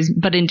researchers,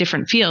 but in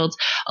different fields.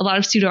 A lot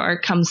of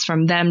pseudo-art comes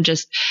from them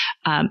just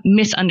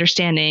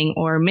misunderstanding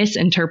or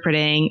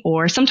misinterpreting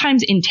or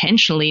sometimes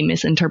intentionally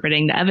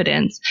misinterpreting the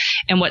evidence.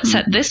 And what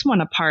set this one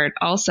apart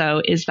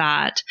also is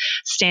that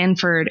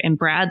Stanford and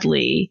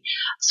Bradley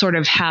sort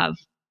of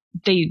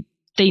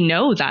they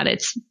know that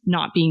it's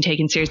not being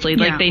taken seriously.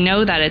 Like, they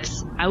know that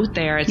it's out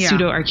there, it's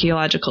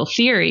pseudo-archaeological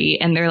theory,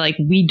 and they're like,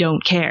 we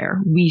don't care.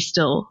 We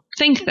still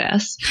think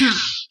this,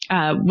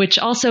 which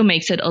also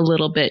makes it a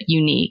little bit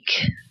unique.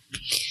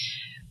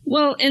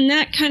 Well, and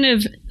that kind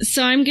of,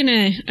 so I'm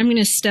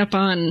gonna step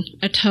on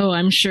a toe,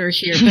 I'm sure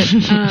here,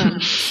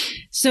 but,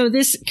 so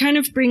this kind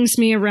of brings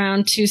me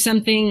around to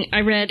something I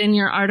read in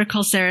your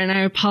article, Sarah, and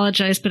I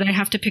apologize, but I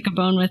have to pick a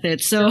bone with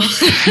it. So,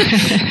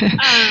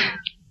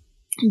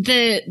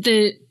 the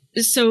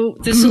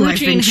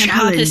Solutrean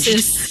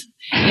hypothesis.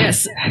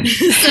 Yes. So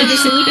the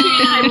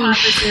Solutrean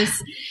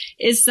hypothesis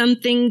is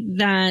something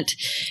that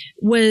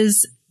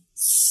was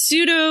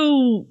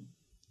pseudo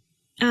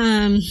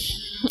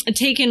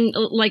taken,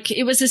 like,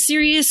 it was a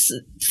serious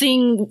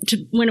thing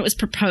when it was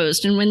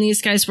proposed and when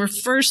these guys were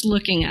first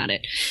looking at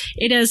it.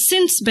 It has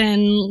since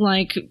been,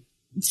 like,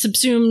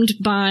 subsumed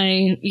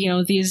by,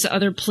 these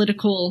other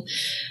political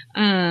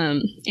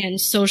and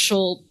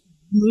social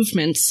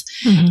movements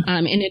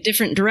in a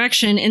different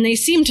direction, and they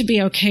seem to be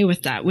okay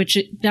with that,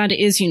 that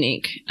is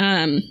unique.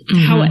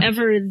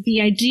 However, the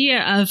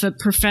idea of a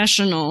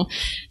professional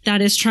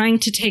that is trying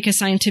to take a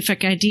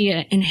scientific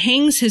idea and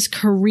hangs his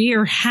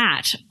career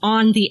hat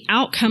on the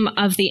outcome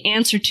of the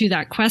answer to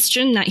that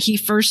question that he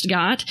first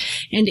got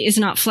and is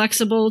not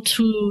flexible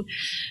to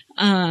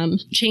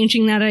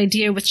changing that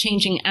idea with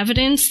changing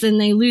evidence, then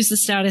they lose the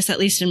status, at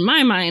least in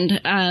my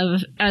mind,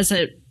 as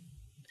a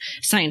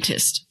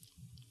scientist.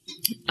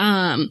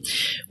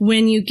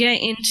 When you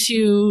get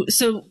into,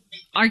 so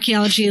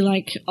archaeology,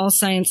 like all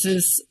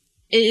sciences,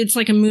 it's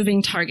like a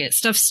moving target.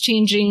 Stuff's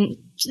changing,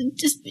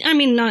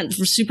 not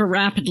super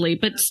rapidly,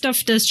 but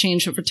stuff does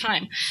change over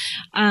time.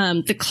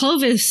 The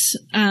Clovis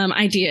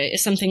idea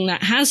is something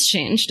that has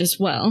changed as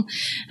well.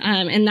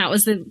 And that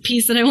was the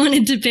piece that I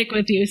wanted to pick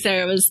with you,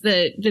 Sarah, was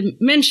the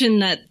mention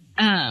that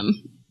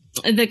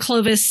the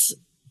Clovis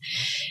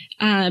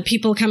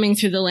people coming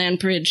through the land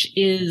bridge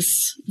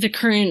is the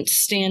current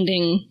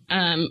standing,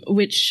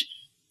 which,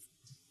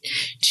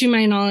 to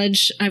my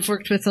knowledge, I've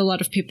worked with a lot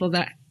of people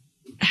that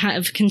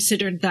have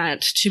considered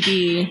that to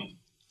be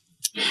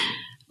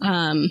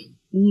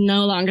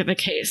no longer the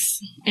case.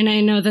 And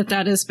I know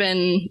that has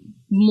been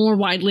more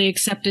widely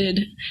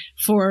accepted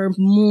for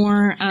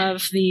more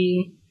of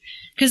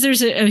because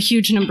there's a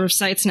huge number of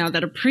sites now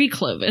that are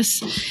pre-Clovis.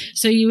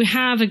 So you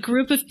have a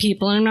group of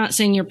people, and I'm not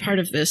saying you're part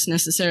of this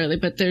necessarily,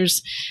 but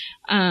there's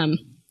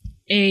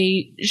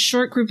a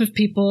short group of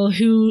people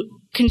who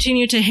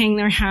continue to hang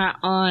their hat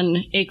on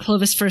a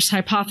Clovis first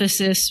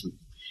hypothesis,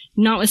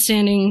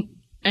 notwithstanding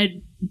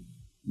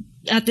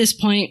at this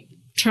point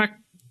truck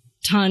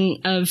ton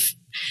of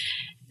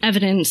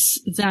evidence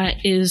that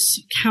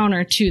is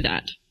counter to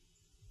that,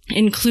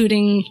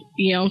 including,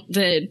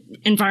 the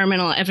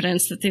environmental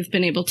evidence that they've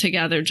been able to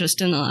gather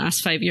just in the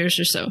last 5 years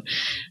or so.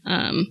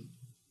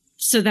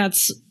 So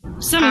that's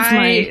some of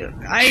my...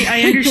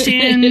 I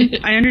understand.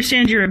 I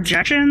understand your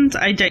objections.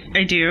 I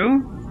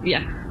do.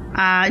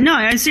 Yeah.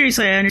 No,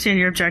 seriously, I understand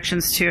your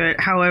objections to it.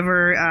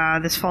 However,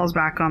 this falls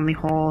back on the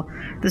whole,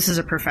 this is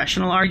a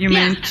professional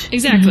argument. Yeah,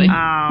 exactly.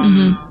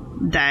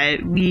 that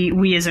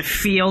we as a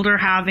field are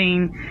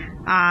having.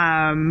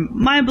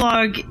 My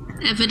blog,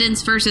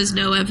 evidence versus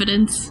no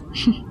evidence.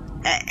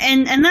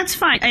 and that's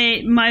fine.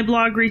 My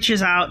blog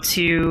reaches out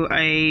to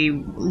a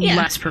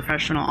less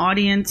professional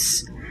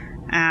audience.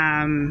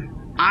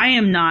 I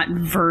am not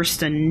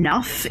versed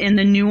enough in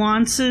the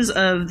nuances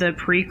of the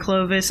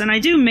pre-Clovis, and I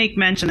do make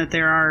mention that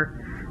there are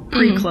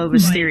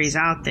pre-Clovis theories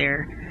out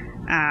there.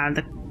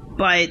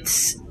 But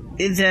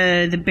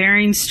the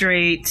Bering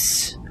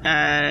Strait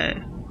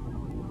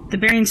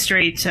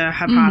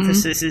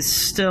hypothesis is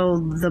still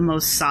the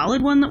most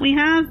solid one that we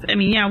have. I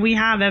mean, yeah, we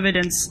have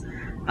evidence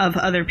of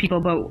other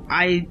people, but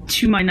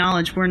to my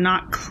knowledge, we're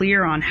not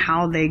clear on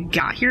how they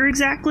got here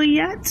exactly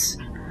yet.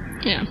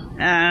 Yeah.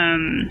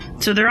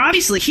 So they're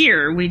obviously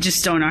here. We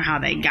just don't know how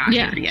they got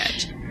here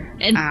yet.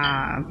 And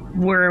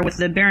where with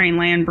the Bering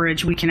Land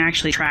Bridge, we can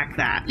actually track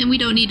that, and we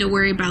don't need to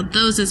worry about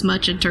those as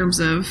much in terms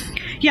of.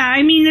 Yeah,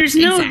 I mean, there's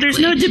no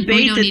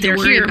debate that they're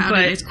here,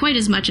 but it's quite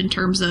as much in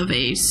terms of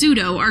a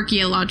pseudo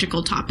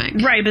archaeological topic,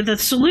 right? But the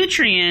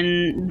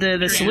Solutrean, the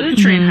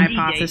Solutrean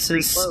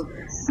hypothesis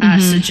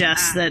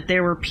suggests that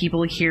there were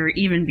people here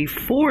even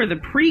before the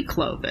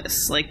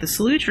pre-Clovis. Like the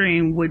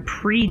Solutrean would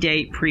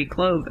predate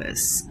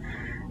pre-Clovis.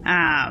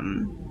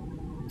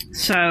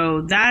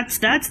 So that's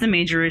the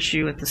major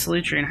issue with the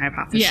Solutrean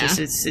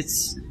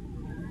hypothesis.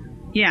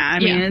 Yeah.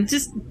 It's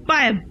just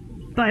by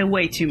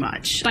way too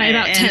much. By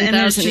about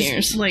 10,000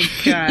 years. Like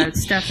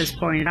Steph has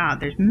pointed out,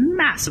 there's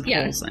massive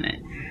holes in it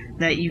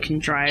that you can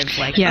drive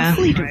a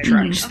fleet of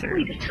trucks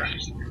through.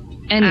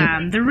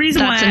 And the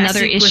reason that's why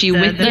another issue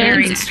with the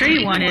Bering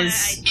Strait one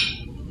is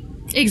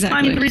exactly.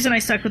 I mean, the reason I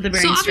stuck with the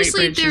Bering Strait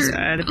bridge is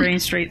the Bering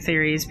Strait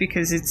theory is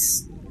because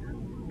it's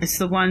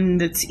the one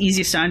that's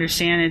easiest to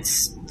understand.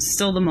 It's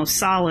still the most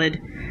solid.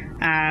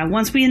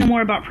 Once we know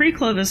more about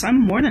pre-Clovis,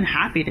 I'm more than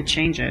happy to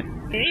change it.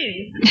 We'll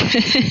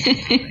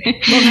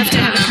have to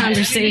have a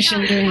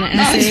conversation during the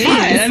essay. No, it's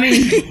fine. I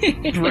mean,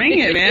 bring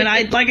it, man.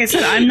 Like I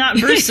said, I'm not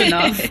versed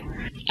enough.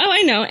 Oh,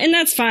 I know, and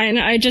that's fine.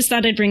 I just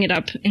thought I'd bring it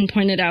up and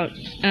point it out,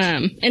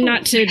 and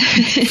not to,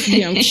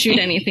 shoot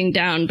anything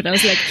down. But I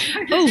was like,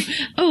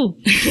 oh,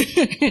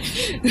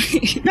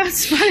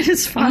 that's fine.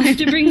 It's fine. I have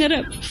to bring that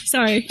up.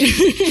 Sorry.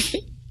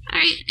 All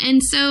right,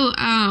 and so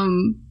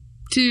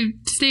to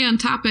stay on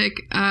topic,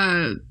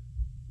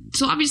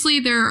 so obviously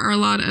there are a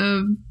lot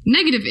of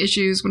negative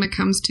issues when it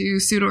comes to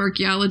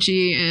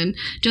pseudoarchaeology, and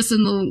just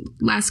in the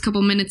last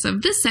couple minutes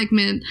of this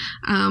segment,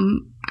 I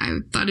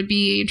thought it'd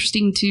be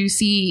interesting to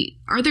see,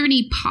 are there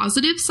any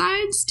positive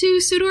sides to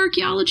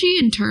pseudoarchaeology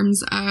in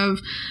terms of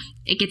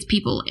it gets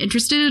people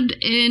interested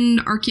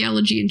in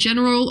archaeology in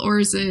general, or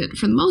is it,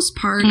 for the most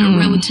part, a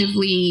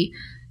relatively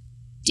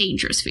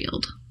dangerous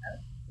field?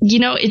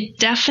 It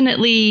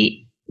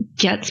definitely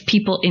gets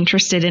people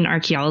interested in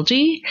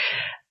archaeology,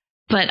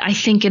 but I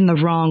think in the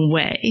wrong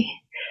way.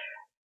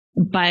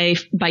 By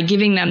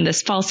giving them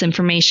this false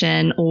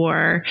information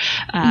or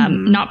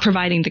not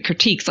providing the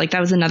critiques. Like that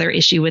was another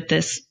issue with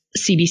this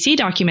CBC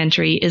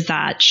documentary, is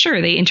that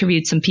sure, they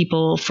interviewed some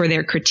people for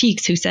their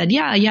critiques who said,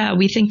 yeah,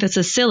 we think this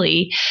is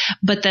silly,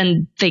 but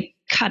then they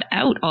cut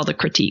out all the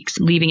critiques,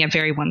 leaving it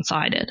very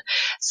one-sided.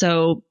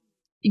 So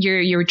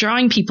you're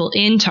drawing people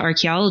into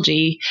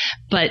archaeology,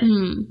 but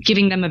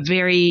giving them a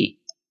very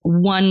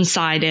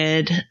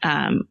one-sided,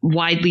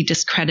 widely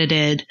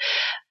discredited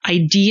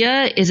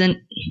idea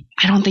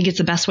I don't think it's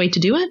the best way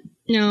to do it.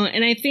 No,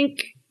 and I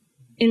think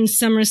in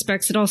some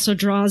respects it also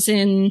draws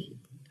in,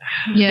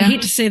 I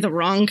hate to say the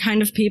wrong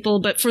kind of people,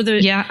 but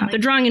they're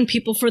drawing in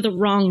people for the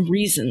wrong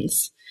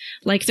reasons.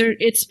 Like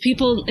it's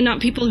people,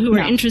 not people who are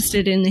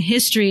interested in the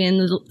history and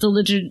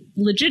the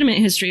legitimate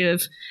history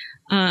of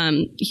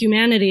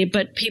humanity,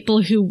 but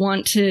people who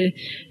want to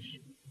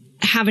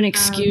have an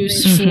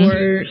excuse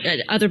for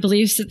other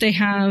beliefs that they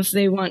have.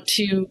 They want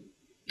to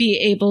be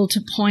able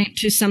to point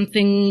to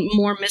something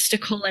more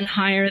mystical and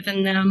higher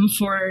than them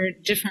for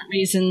different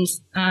reasons,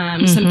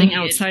 something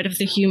outside of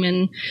the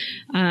human,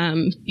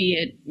 be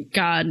it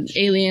God,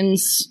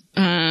 aliens,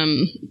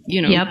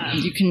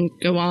 you can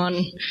go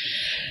on.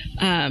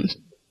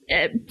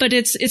 But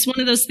it's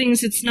one of those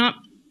things, it's not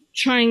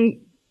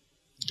trying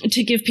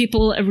to give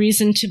people a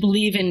reason to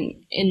believe in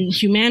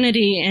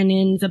humanity and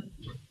in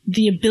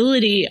the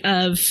ability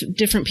of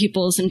different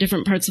peoples in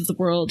different parts of the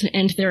world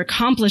and their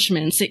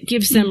accomplishments. It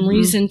gives them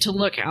reason to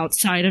look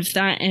outside of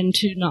that and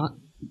to not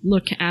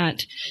look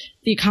at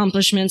the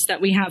accomplishments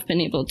that we have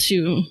been able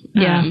to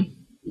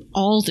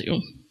all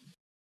do.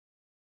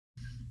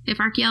 If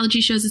archaeology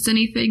shows us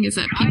anything, is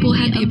that people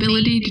had the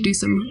ability to do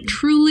some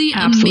truly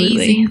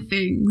amazing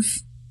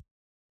things.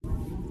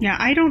 Yeah,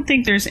 I don't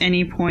think there's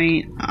any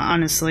point,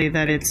 honestly,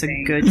 that it's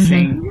a good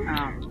thing.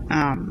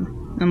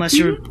 Unless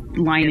you're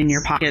lining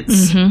your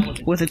pockets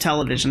with a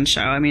television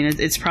show. I mean,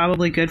 it's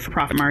probably good for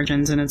profit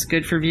margins and it's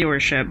good for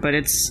viewership, but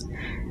it's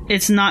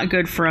not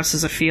good for us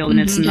as a field, and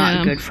it's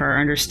not good for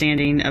our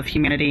understanding of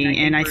humanity.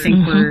 And I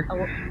think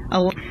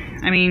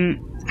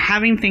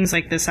having things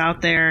like this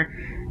out there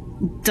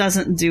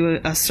doesn't do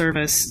a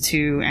service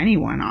to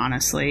anyone,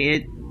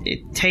 honestly.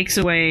 It takes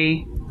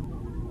away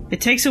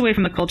it takes away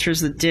from the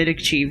cultures that did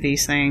achieve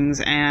these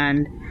things,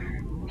 and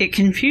it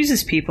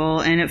confuses people,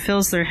 and it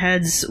fills their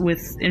heads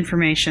with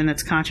information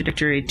that's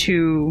contradictory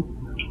to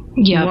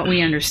what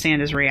we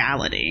understand as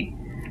reality.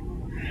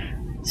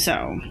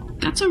 So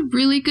that's a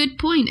really good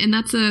point, and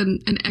that's an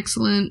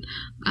excellent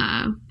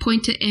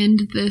point to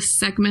end this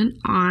segment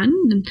on.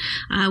 And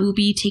we'll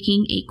be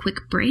taking a quick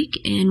break,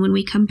 and when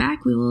we come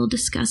back, we will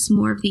discuss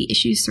more of the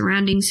issues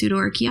surrounding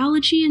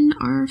pseudoarchaeology and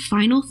our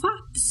final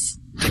thoughts.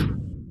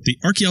 The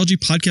Archaeology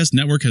Podcast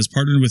Network has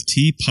partnered with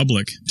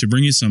TeePublic to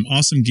bring you some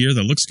awesome gear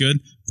that looks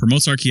good,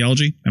 promotes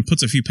archaeology, and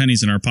puts a few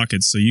pennies in our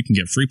pockets so you can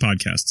get free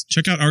podcasts.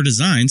 Check out our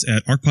designs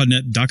at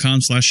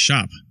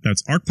arcpodnet.com/shop.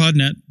 That's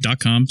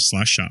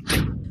arcpodnet.com/shop.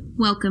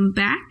 Welcome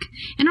back.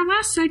 In our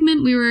last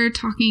segment, we were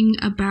talking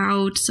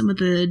about some of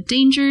the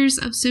dangers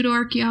of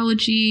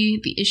pseudoarchaeology,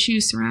 the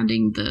issues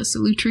surrounding the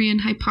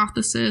Solutrean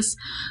hypothesis.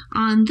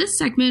 On this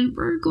segment,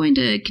 we're going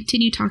to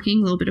continue talking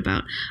a little bit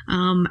about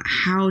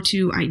how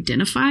to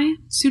identify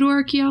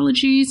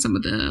pseudoarchaeology, some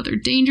of the other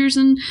dangers,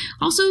 and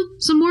also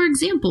some more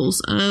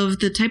examples of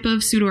the type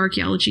of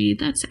pseudoarchaeology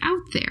that's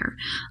out there.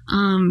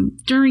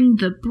 During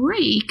the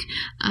break,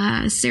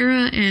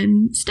 Sarah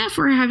and Steph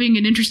were having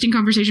an interesting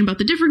conversation about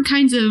the different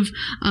kinds of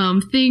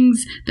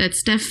things that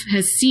Steph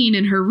has seen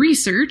in her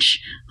research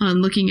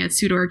on looking at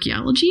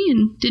pseudoarchaeology,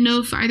 and didn't know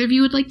if either of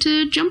you would like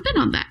to jump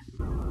in on that.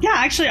 Yeah,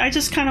 actually, I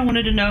just kind of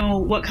wanted to know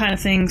what kind of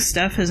things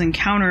Steph has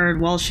encountered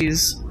while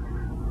she's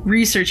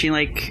researching.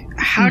 Like,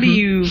 how do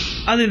you,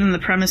 other than the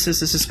premises,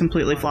 this is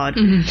completely flawed,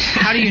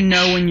 how do you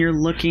know when you're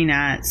looking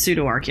at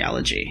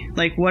pseudoarchaeology?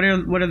 Like, what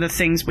are the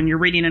things when you're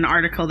reading an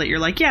article that you're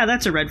like, yeah,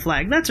 that's a red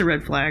flag, that's a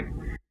red flag?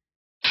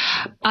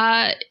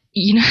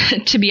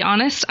 To be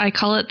honest, I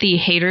call it the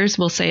haters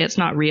will say it's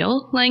not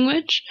real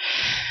language.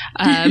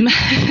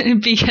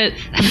 Because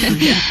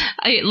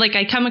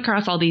I come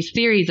across all these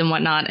theories and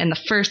whatnot, and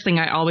the first thing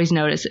I always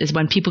notice is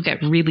when people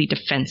get really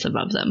defensive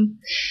of them.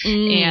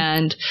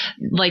 And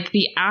like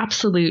the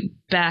absolute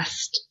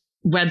best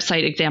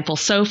website example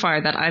so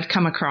far that I've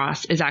come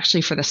across is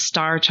actually for the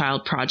Star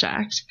Child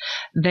Project.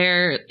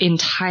 Their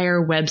entire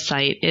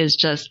website is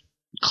just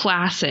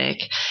classic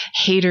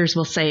haters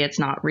will say it's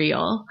not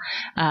real.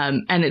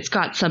 And it's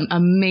got some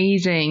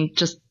amazing,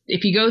 just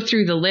if you go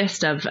through the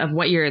list of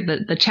what you're,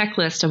 the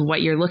checklist of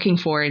what you're looking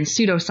for in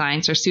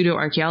pseudoscience or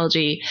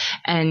pseudoarchaeology,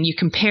 and you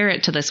compare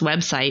it to this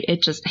website,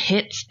 it just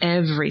hits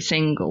every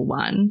single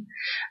one.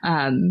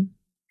 And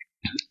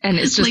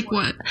it's just like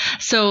what?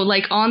 So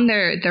like on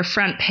their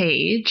front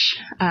page,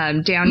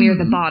 down near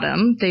the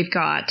bottom, they've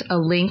got a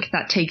link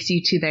that takes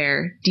you to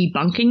their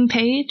debunking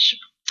page.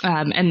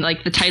 And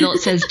like the title, it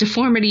says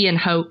deformity and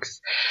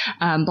hoax,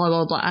 blah,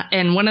 blah, blah.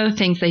 And one of the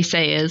things they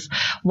say is,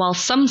 while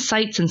some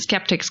sites and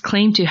skeptics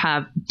claim to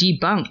have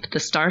debunked the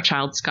Star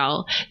Child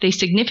skull, they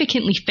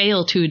significantly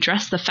fail to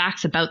address the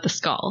facts about the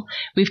skull.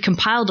 We've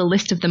compiled a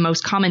list of the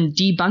most common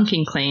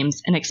debunking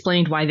claims and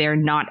explained why they're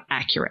not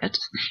accurate.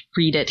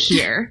 Read it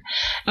here.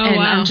 And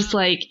wow. I'm just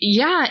like,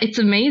 yeah, it's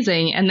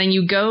amazing. And then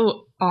you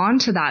go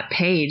onto that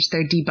page,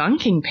 their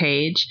debunking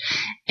page,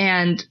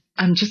 and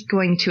I'm just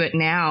going to it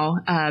now.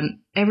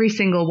 Every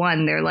single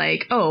one, they're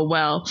like, oh,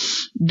 well,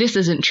 this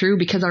isn't true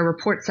because our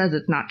report says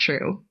it's not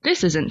true.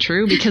 This isn't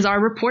true because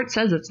our report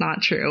says it's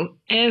not true.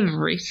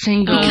 Every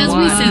single one. Because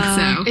we said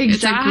so.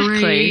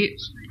 Exactly.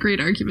 It's a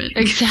great argument.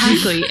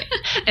 Exactly.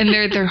 And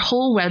their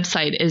whole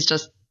website is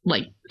just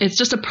like, it's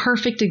just a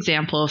perfect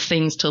example of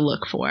things to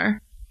look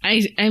for.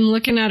 I'm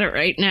looking at it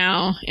right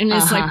now, and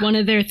it's like one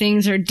of their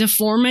things are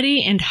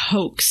deformity and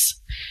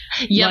hoax.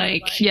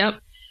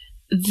 Yep.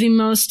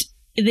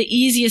 The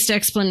easiest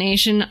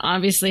explanation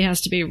obviously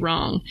has to be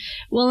wrong.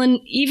 Well, and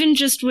even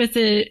just with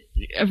a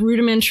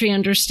rudimentary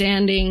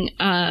understanding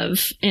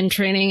of and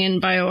training in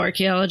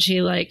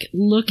bioarchaeology, like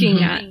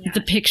looking at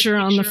the picture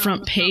on the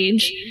front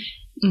page,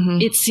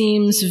 it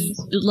seems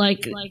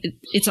like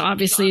it's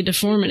obviously a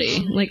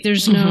deformity. Like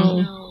there's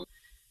no...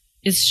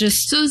 It's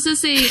just... So is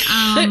this a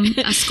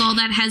skull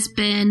that has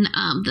been,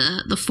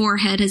 the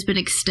forehead has been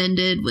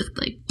extended with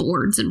like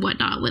boards and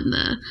whatnot when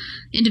the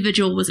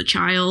individual was a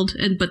child,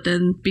 but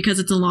then because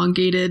it's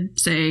elongated,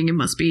 saying it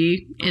must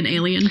be an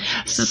alien?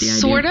 Is that the idea?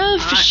 Sort of.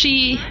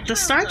 The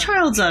Star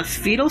Child's a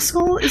fetal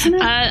skull, isn't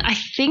it? I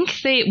think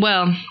the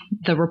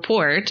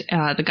report,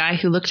 the guy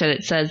who looked at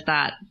it says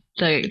that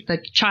the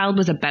child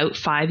was about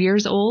 5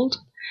 years old,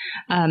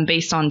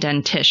 based on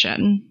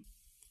dentition.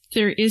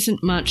 There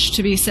isn't much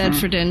to be said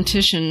for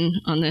dentition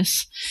on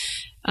this.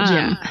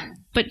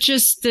 But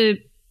just the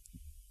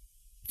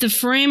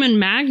foramen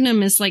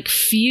magnum is like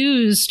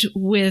fused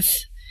with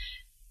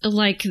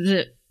like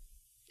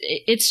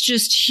it's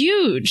just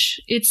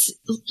huge. It's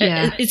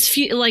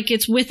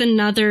with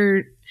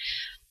another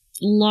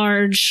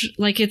large,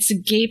 like it's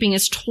gaping.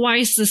 It's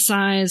twice the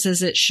size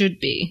as it should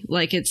be.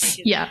 Like this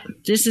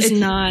is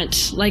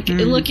not like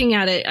looking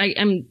at it.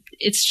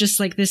 It's just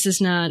like, this is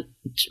not,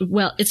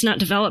 it's not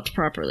developed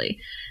properly.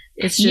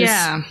 It's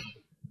just...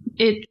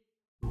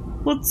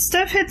 Well,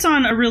 Steph hits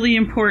on a really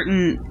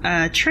important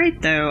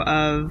trait, though,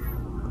 of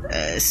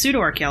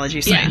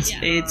pseudoarchaeology sites. Yeah.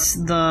 It's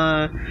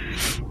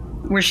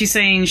where she's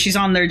saying she's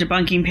on their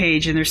debunking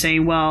page and they're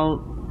saying,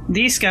 well,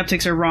 these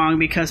skeptics are wrong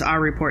because our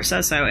report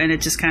says so, and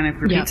it just kind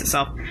of repeats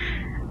itself.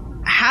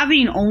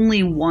 Having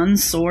only one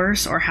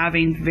source or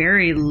having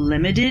very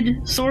limited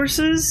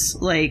sources,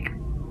 like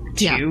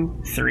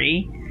 2,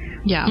 3,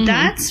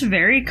 that's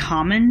very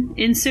common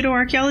in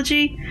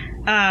pseudoarchaeology.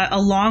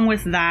 Along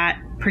with that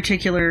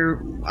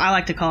particular, I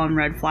like to call them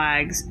red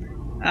flags,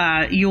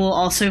 you will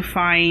also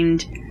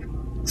find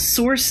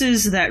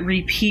sources that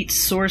repeat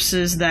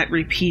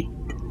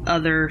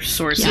other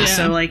sources. Yeah.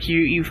 So like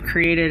you've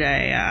created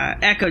a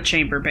echo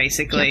chamber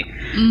basically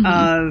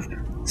of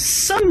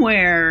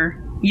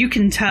somewhere you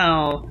can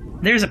tell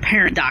there's a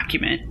parent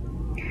document,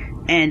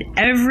 and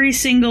every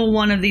single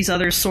one of these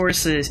other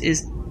sources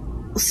is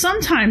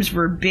sometimes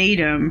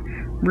verbatim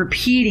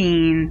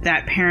repeating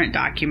that parent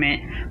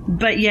document,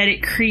 but yet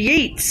it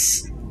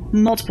creates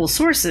multiple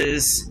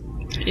sources.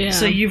 Yeah.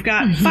 So you've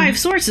got 5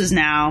 sources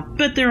now,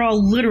 but they're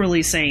all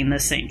literally saying the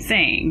same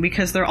thing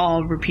because they're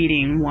all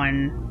repeating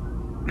one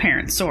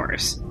parent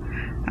source.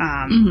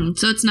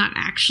 So it's not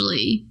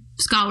actually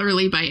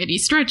scholarly by any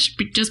stretch.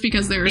 Just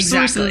because there are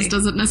sources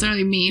doesn't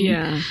necessarily mean.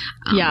 And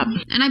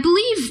I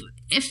believe,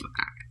 if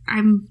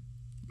I'm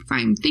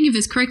thinking of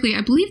this correctly,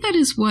 I believe that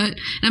is what, and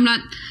I'm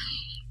not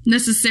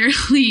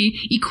necessarily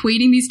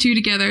equating these two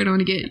together, I don't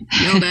want to get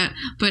yelled at,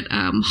 but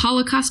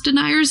Holocaust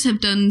deniers have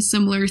done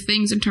similar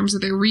things in terms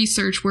of their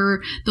research, where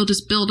they'll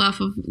just build off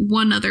of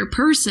one other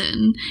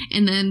person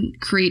and then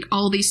create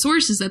all these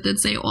sources that then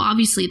say, well,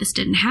 obviously this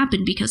didn't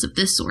happen because of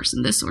this source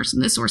and this source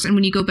and this source, and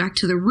when you go back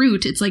to the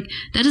root, it's like,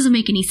 that doesn't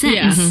make any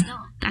sense.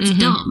 That's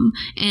dumb,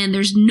 and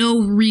there's no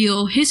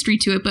real history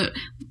to it. But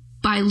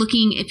by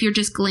looking, if you're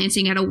just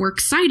glancing at a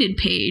works cited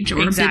page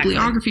or a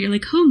bibliography, you're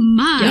like, oh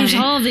my, there's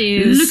all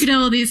these. Look at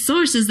all these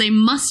sources, they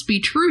must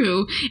be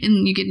true.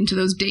 And you get into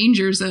those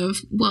dangers of,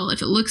 well,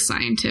 if it looks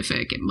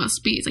scientific, it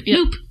must be. It's like,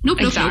 nope.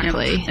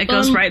 It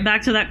goes right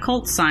back to that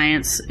cult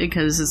science,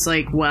 because it's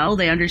like, well,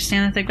 they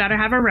understand that they've got to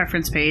have a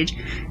reference page,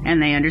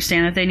 and they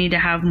understand that they need to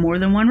have more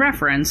than one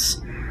reference.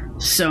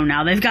 So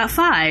now they've got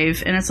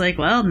 5, and it's like,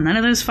 well, none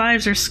of those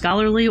 5s are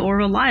scholarly or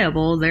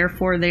reliable,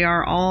 therefore they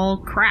are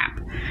all crap.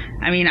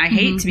 I mean, I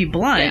hate to be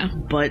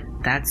blunt, but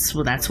that's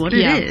what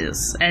it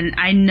is. And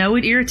I know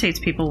it irritates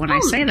people when I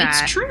say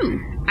that. It's true.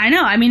 I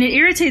know. I mean, it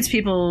irritates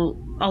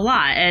people a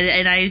lot,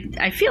 and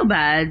I feel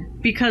bad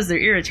because they're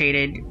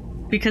irritated,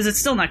 because it's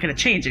still not going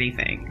to change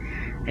anything.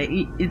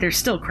 They're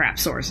still crap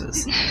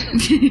sources.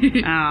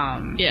 And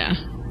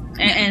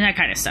that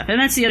kind of stuff. And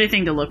that's the other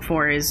thing to look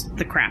for, is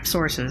the crap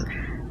sources.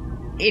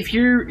 If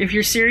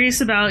you're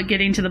serious about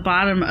getting to the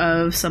bottom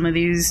of some of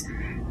these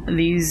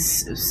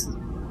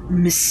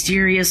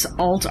mysterious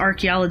alt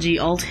archaeology,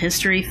 alt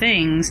history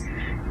things,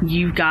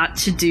 you've got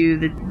to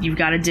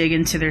dig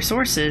into their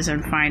sources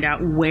and find out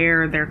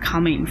where they're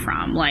coming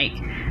from. Like,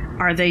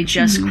 are they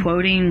just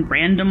quoting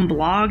random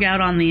blog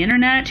out on the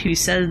internet who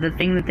said the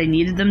thing that they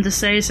needed them to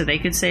say so they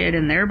could say it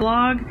in their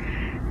blog?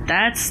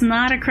 That's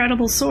not a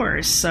credible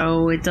source,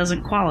 so it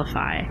doesn't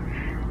qualify.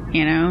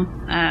 You know,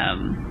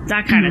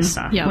 that kind of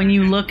stuff. Yeah. When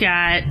you look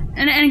at,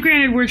 and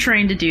granted, we're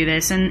trained to do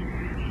this, and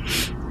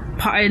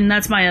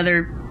that's my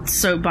other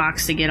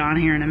soapbox to get on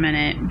here in a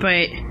minute,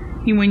 but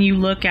when you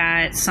look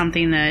at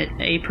something that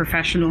a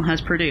professional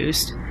has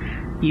produced,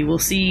 you will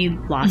see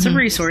lots of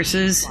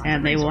resources,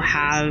 and they will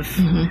have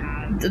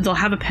they'll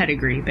have a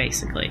pedigree,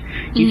 basically.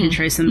 You can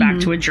trace them back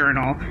to a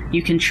journal.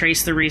 You can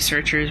trace the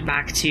researchers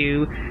back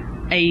to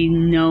a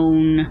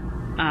known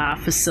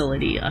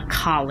facility, a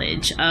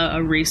college,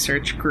 a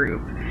research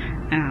group,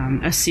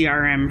 a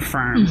CRM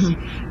firm,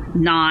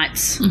 not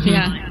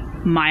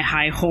my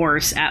high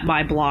horse at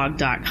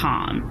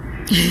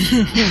myblog.com.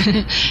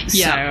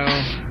 So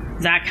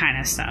that kind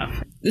of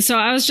stuff. So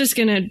I was just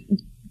going to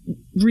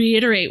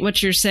reiterate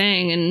what you're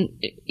saying, and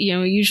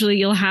usually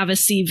you'll have a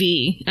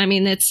CV. I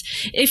mean,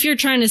 if you're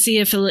trying to see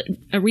if a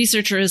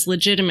researcher is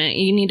legitimate,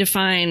 you need to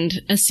find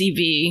a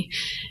CV,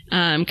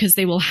 because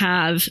they will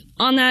have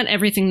on that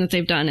everything that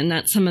they've done, and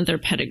that's some of their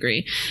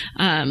pedigree.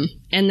 And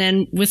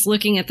then with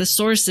looking at the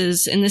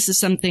sources, and this is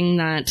something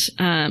that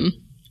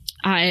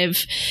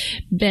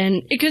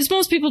because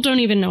most people don't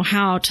even know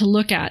how to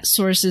look at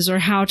sources or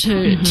how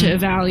to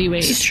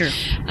evaluate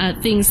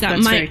things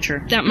that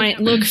might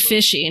look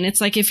fishy. And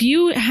it's like, if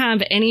you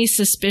have any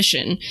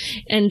suspicion,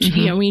 and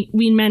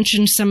we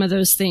mentioned some of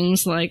those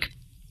things, like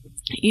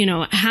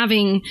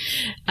having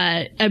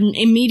an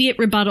immediate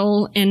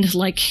rebuttal, and,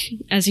 like,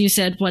 as you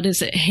said, what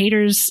is it?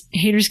 Haters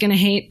gonna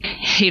hate.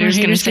 Haters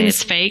gonna say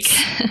it's fake.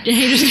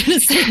 Haters gonna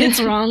say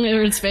it's wrong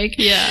or it's fake.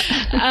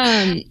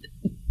 Yeah.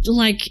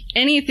 Like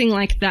anything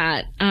like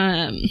that,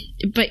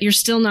 but you're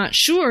still not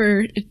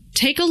sure,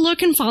 take a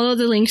look and follow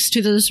the links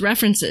to those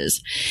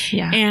references.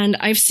 Yeah. And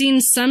I've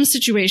seen some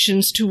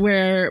situations to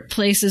where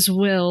places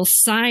will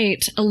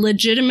cite a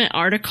legitimate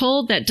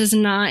article that does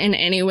not in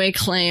any way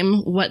claim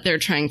what they're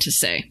trying to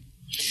say.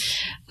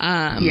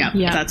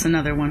 That's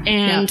another one.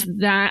 And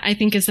that, I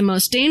think, is the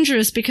most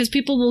dangerous, because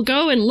people will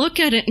go and look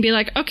at it and be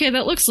like, okay,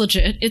 that looks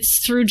legit.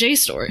 It's through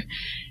JSTOR.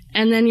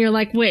 And then you're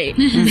like, wait.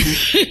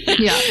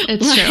 Yeah,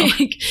 it's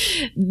true.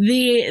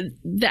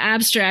 The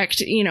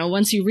abstract,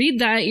 once you read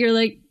that, you're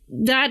like,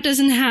 that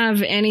doesn't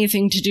have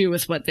anything to do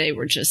with what they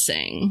were just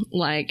saying.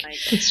 Like,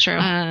 it's true.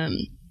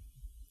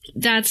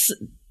 That's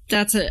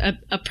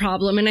a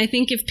problem. And I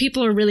think if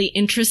people are really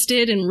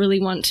interested and really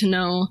want to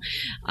know,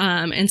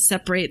 and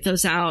separate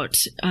those out,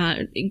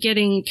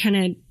 getting kind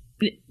of,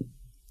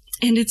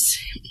 and it's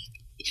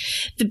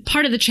the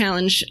part of the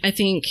challenge, I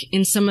think,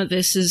 in some of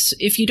this is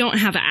if you don't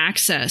have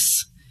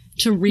access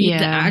to read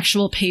the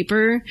actual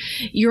paper,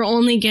 you're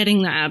only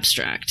getting the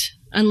abstract.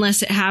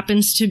 Unless it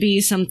happens to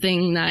be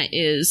something that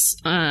is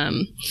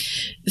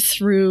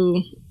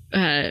through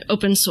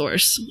open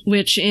source,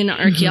 which in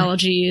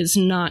archaeology is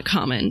not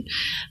common.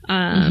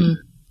 And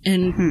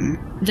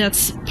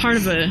that's part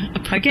of a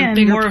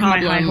bigger more of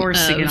problem. My high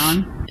horse to get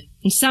on.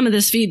 And some of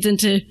this feeds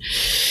into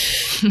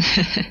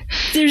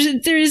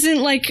there isn't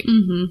like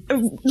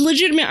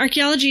legitimate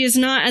archaeology is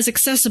not as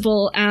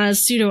accessible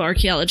as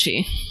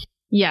pseudo-archaeology.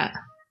 Yeah.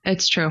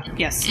 It's true.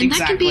 Yes, and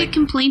that can be a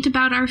complaint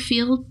about our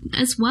field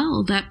as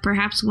well, that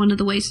perhaps one of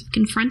the ways of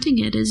confronting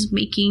it is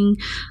making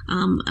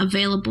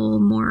available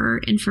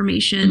more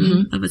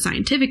information of a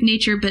scientific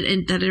nature, but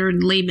that are in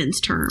layman's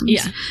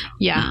terms.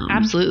 Yeah,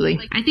 absolutely.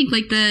 I think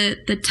like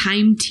the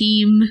Time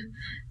Team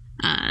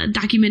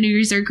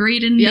documentaries are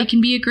great, and they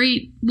can be a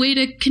great way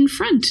to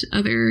confront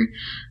other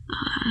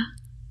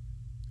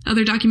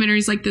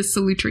documentaries like this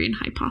Solutrean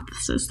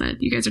hypothesis that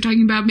you guys are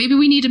talking about. Maybe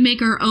we need to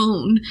make our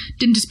own.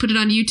 Didn't just put it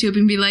on YouTube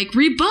and be like,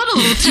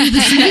 rebuttal to the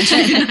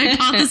Solutrean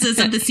hypothesis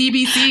of the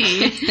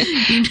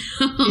CBC.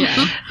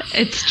 Yeah,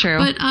 it's true.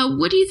 But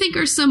what do you think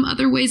are some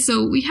other ways?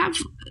 So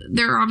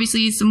there are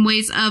obviously some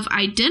ways of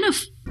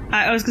identifying.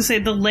 I was going to say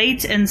the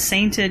late and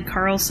sainted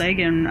Carl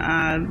Sagan,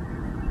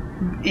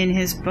 in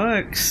his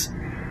books,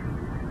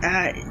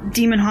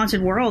 Demon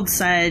Haunted World,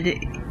 said,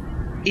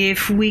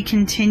 if we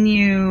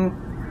continue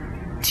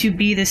to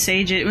be the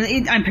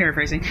sages, I'm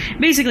paraphrasing.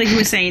 Basically, he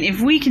was saying, if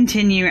we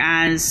continue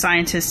as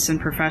scientists and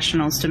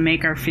professionals to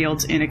make our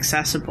fields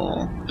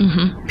inaccessible,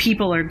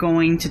 people are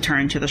going to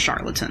turn to the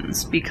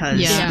charlatans because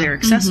they're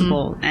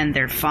accessible and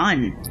they're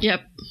fun.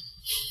 Yep.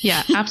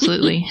 Yeah,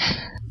 absolutely.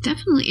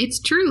 Definitely.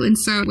 It's true. And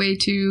so a way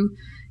to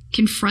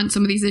confront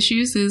some of these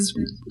issues is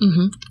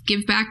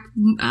give back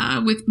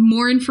with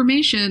more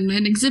information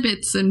and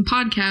exhibits and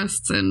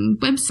podcasts and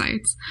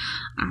websites.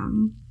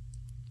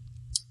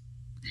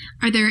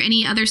 Are there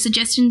any other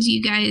suggestions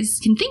you guys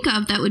can think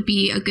of that would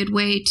be a good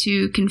way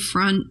to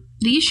confront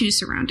the issues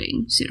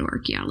surrounding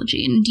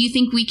pseudoarchaeology? And do you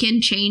think we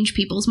can change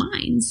people's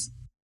minds?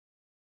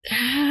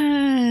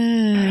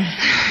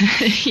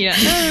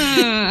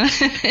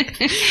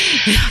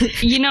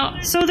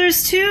 So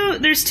there's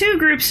two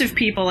groups of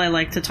people I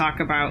like to talk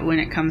about when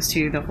it comes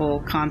to the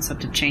whole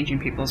concept of changing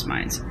people's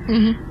minds.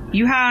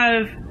 You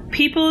have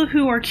people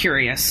who are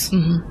curious,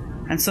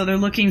 and so they're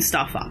looking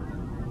stuff up.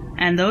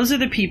 And those are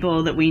the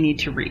people that we need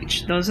to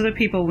reach. Those are the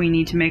people we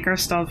need to make our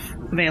stuff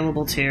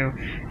available to.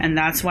 And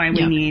that's why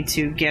we need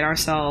to get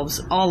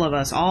ourselves, all of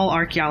us, all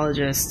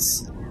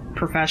archaeologists,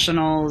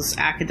 professionals,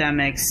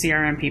 academics,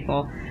 CRM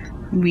people,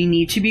 we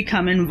need to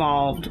become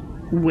involved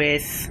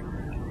with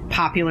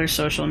popular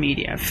social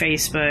media,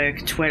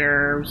 Facebook,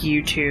 Twitter,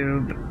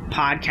 YouTube,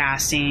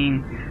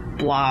 podcasting,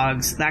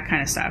 blogs, that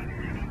kind of stuff.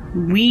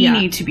 We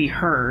need to be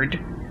heard,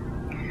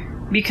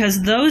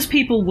 because those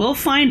people will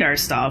find our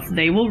stuff,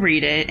 they will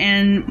read it,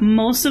 and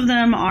most of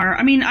them are,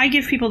 I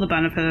give people the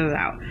benefit of the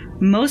doubt.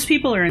 Most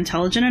people are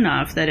intelligent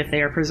enough that if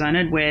they are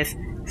presented with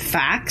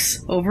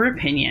facts over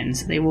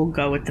opinions, they will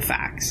go with the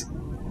facts.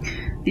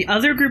 The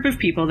other group of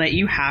people that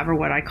you have are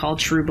what I call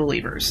true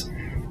believers.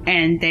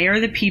 And they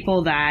are the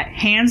people that,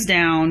 hands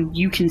down,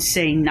 you can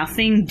say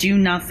nothing, do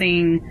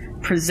nothing,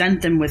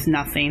 present them with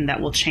nothing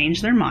that will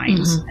change their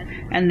minds.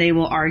 And they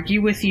will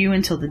argue with you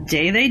until the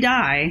day they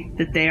die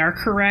that they are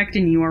correct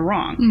and you are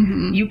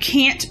wrong. You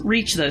can't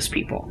reach those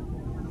people.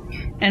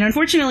 And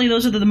unfortunately,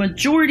 those are the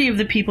majority of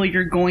the people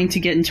you're going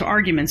to get into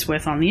arguments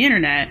with on the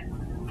internet.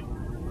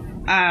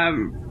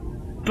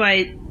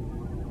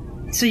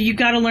 So you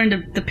got to learn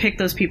to pick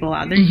those people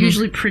out. They're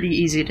usually pretty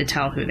easy to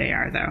tell who they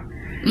are, though.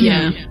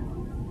 Yeah.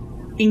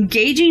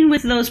 Engaging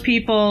with those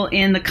people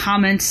in the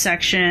comments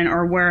section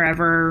or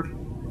wherever,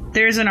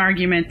 there's an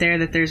argument there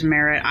that there's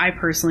merit. I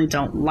personally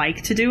don't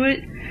like to do it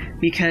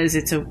because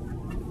it's a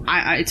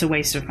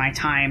waste of my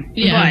time.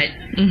 Yeah. But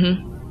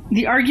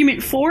the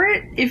argument for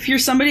it, if you're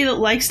somebody that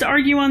likes to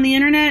argue on the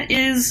internet,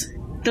 is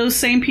those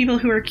same people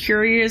who are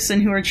curious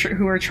and who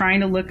are trying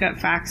to look up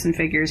facts and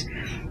figures.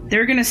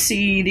 They're going to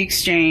see the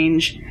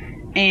exchange,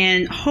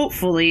 and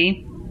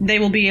hopefully they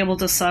will be able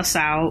to suss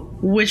out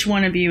which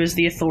one of you is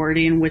the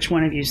authority and which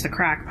one of you is the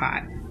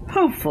crackpot.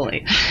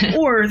 Hopefully.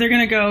 Or they're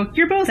going to go,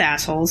 you're both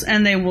assholes,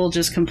 and they will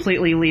just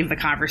completely leave the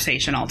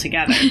conversation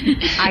altogether.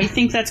 I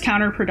think that's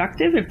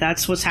counterproductive if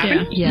that's what's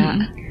happening.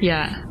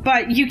 Yeah.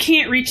 But you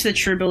can't reach the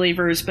true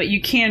believers, but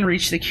you can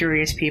reach the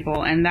curious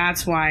people, and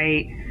that's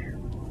why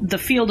the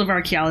field of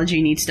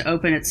archaeology needs to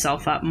open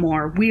itself up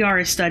more. We are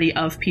a study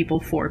of people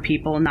for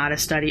people, not a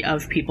study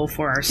of people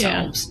for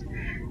ourselves.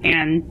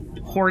 and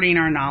hoarding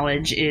our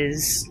knowledge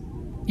is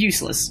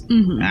useless.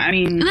 I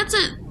mean, and that's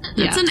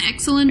an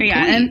excellent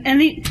point.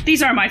 And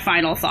these are my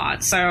final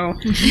thoughts. So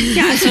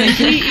yeah, so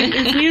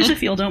if we as a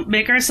field don't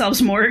make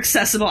ourselves more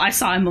accessible, I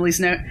saw Emily's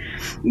note,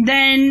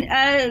 then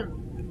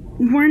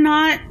we're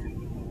not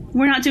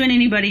doing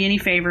anybody any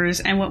favors.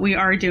 And what we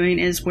are doing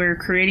is we're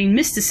creating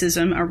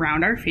mysticism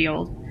around our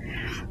field,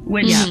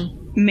 which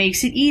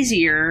makes it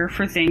easier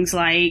for things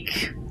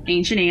like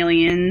Ancient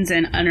Aliens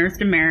and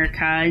Unearthed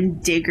America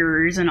and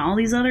Diggers and all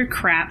these other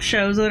crap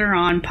shows that are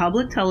on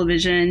popular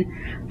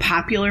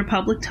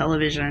public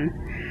television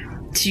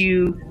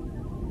to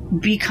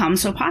become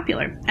so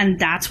popular. And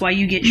that's why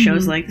you get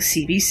shows like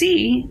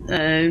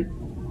CBC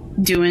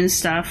doing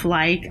stuff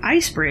like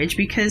Icebridge,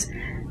 because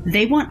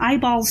they want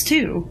eyeballs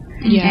too.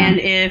 And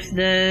if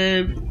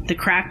the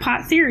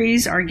crackpot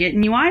theories are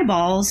getting you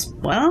eyeballs,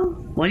 well,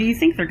 what do you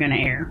think they're going to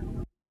air?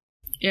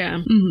 Yeah.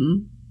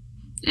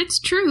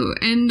 It's true.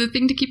 And the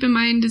thing to keep in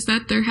mind is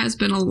that there has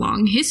been a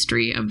long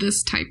history of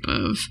this type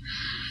of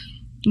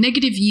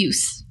negative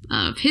use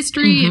of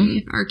history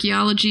and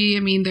archaeology. I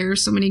mean, there are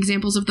so many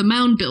examples of the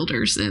mound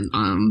builders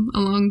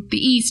along the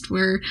East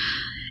where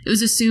it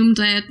was assumed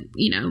that,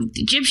 the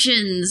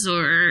Egyptians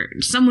or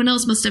someone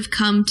else must have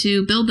come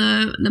to build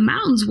the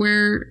mounds,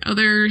 where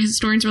other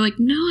historians were like,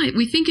 no,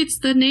 we think it's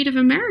the Native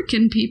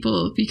American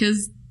people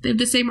because they have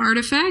the same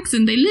artifacts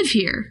and they live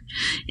here.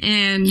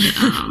 And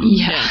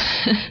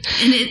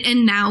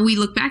and now we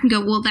look back and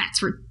go, well,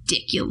 that's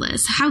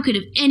ridiculous. How could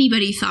have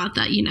anybody thought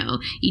that,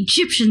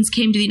 Egyptians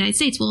came to the United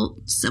States? Well,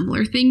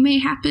 similar thing may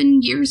happen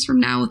years from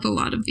now with a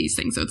lot of these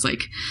things. So it's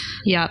like,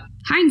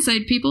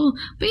 hindsight, people.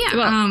 But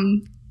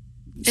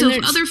so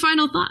other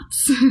final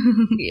thoughts.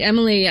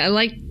 Emily, I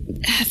like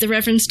the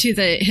reference to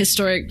the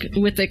historic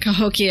with the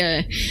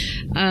Cahokia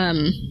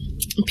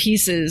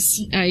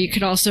pieces. You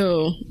could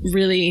also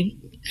really,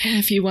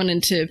 if you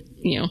wanted to,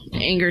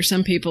 anger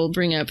some people,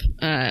 bring up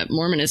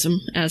Mormonism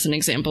as an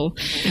example.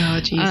 Oh,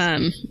 geez.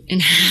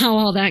 And how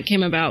all that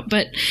came about.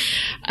 But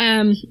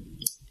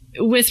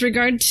with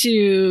regard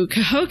to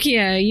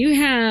Cahokia, you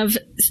have,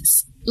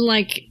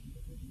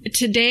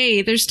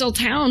 today, there's still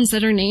towns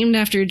that are named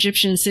after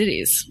Egyptian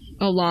cities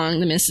along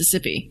the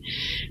Mississippi,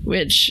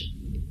 which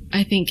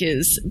I think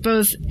is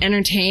both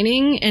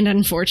entertaining and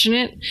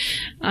unfortunate,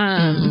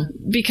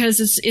 because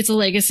it's a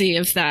legacy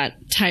of that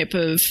type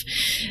of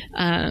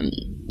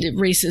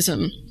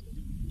racism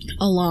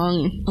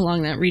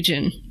along that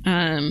region,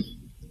 and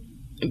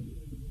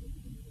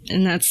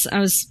that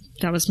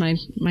was my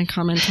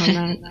comment on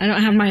that. I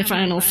don't have my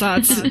final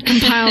thoughts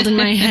compiled in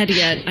my head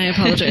yet. I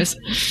apologize.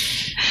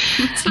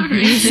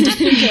 Sorry.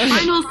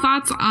 Final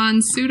thoughts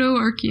on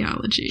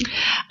pseudo-archaeology.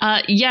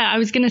 I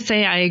was going to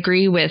say I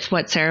agree with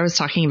what Sarah was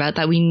talking about,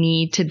 that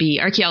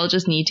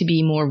archaeologists need to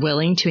be more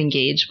willing to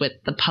engage with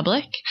the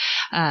public.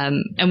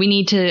 And we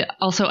need to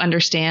also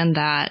understand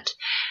that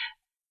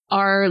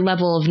our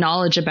level of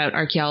knowledge about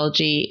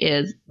archaeology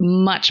is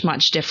much,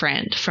 much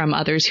different from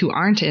others who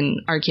aren't in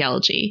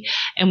archaeology.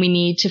 And we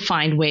need to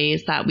find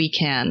ways that we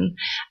can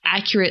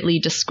accurately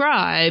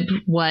describe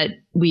what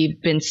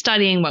we've been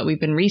studying, what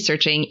we've been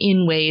researching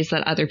in ways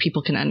that other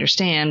people can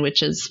understand,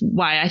 which is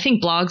why I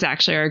think blogs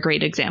actually are a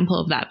great example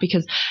of that,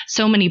 because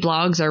so many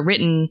blogs are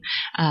written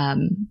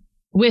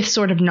with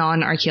sort of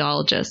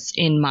non-archaeologists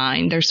in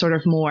mind. They're sort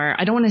of more,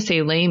 I don't want to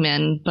say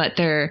laymen, but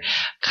they're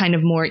kind of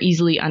more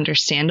easily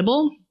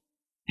understandable.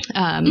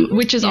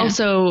 Which is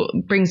also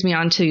brings me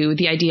on to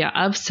the idea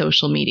of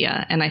social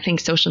media. And I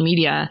think social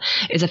media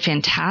is a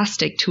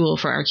fantastic tool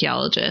for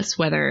archaeologists,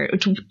 whether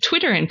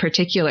Twitter in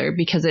particular,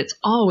 because it's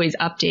always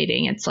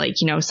updating. It's like,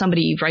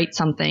 somebody writes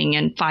something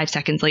and 5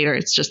 seconds later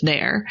it's just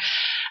there.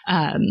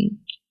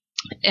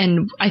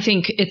 And I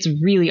think it's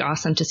really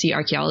awesome to see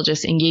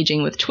archaeologists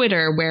engaging with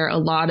Twitter, where a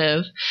lot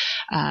of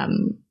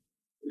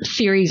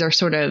theories are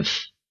sort of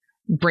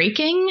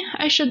breaking.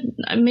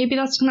 Maybe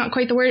that's not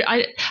quite the word.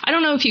 I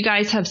don't know if you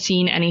guys have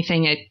seen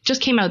anything. It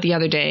just came out the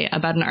other day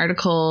about an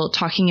article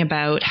talking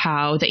about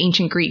how the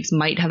ancient Greeks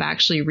might have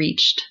actually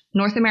reached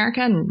North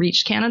America and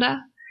reached Canada.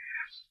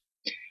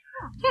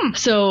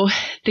 So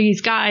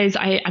these guys,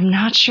 I'm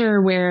not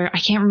sure I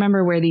can't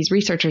remember where these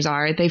researchers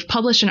are. They've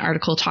published an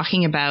article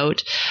talking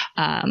about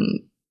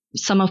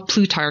some of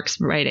Plutarch's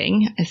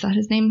writing. Is that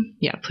his name?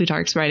 Yeah,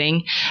 Plutarch's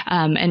writing.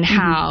 And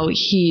how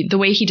the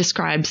way he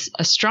describes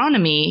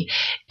astronomy,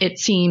 it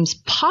seems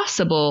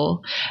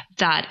possible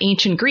that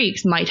ancient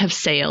Greeks might have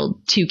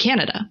sailed to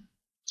Canada.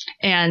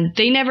 And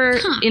they never,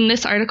 in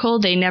this article,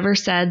 they never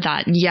said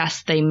that,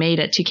 yes, they made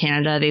it to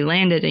Canada, they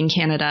landed in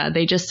Canada.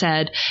 They just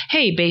said,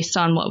 hey, based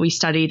on what we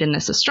studied in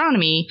this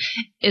astronomy,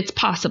 it's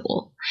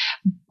possible.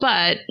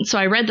 But so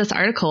I read this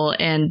article,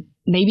 and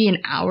maybe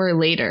an hour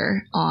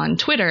later on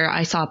Twitter,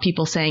 I saw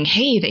people saying,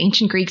 hey, the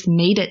ancient Greeks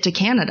made it to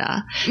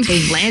Canada.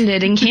 They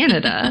landed in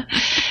Canada.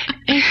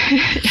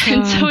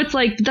 And so it's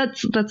like,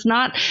 that's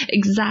not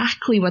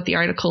exactly what the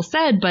article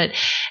said, but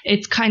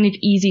it's kind of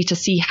easy to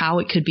see how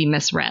it could be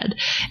misread.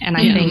 And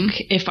I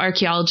think if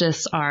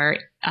archaeologists are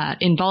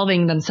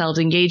involving themselves,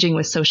 engaging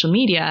with social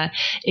media,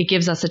 it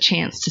gives us a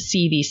chance to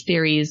see these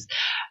theories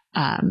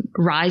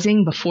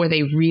rising before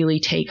they really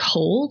take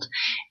hold.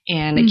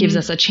 And it gives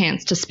us a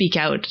chance to speak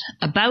out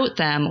about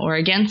them or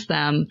against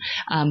them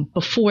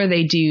before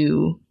they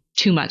do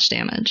too much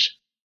damage.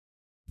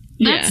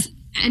 That's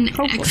an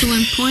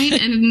excellent point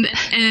and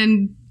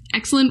an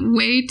excellent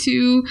way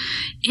to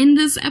end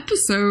this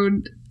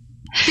episode.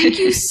 Thank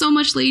you so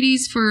much,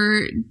 ladies,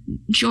 for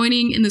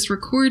joining in this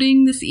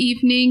recording this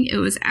evening. It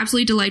was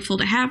absolutely delightful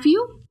to have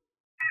you.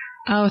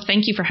 Oh,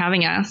 thank you for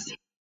having us.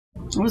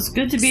 It was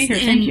good to be here.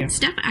 Thank you.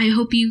 Steph, I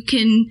hope you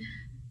can...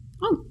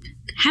 Oh,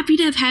 happy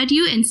to have had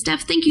you. And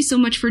Steph, thank you so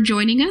much for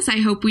joining us. I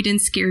hope we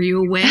didn't scare you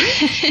away.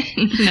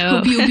 No.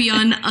 Hope you'll be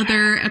on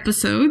other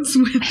episodes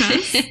with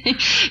us.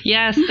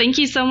 Yes, thank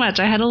you so much.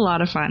 I had a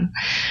lot of fun.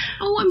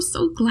 Oh, I'm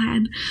so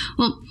glad.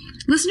 Well,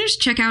 listeners,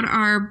 check out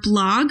our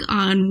blog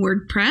on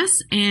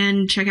WordPress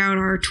and check out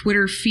our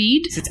Twitter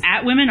feed. It's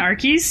at Women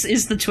Archies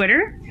is the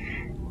Twitter.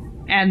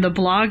 And the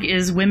blog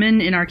is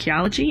Women in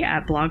Archaeology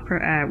at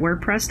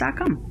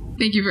WordPress.com.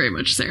 Thank you very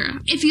much,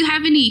 Sarah. If you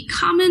have any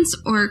comments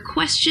or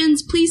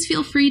questions, please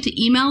feel free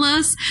to email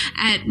us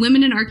at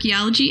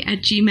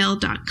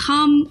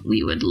womeninarchaeology@gmail.com.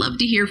 We would love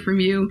to hear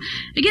from you.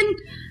 Again,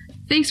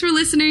 thanks for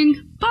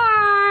listening.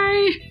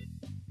 Bye!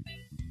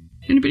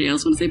 Anybody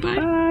else want to say bye?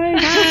 Bye.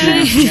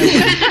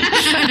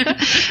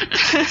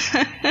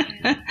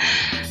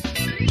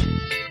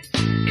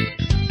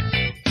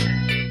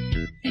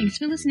 Thanks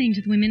for listening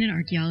to the Women in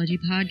Archaeology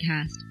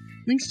podcast.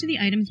 Links to the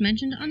items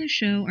mentioned on the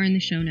show are in the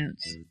show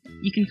notes.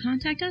 You can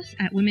contact us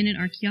at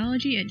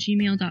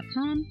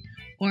womeninarchaeology@gmail.com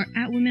or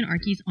at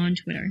womenarchies on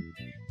Twitter.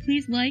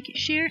 Please like,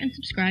 share, and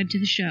subscribe to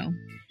the show.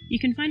 You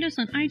can find us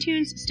on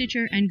iTunes,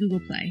 Stitcher, and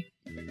Google Play.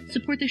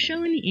 Support the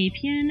show in the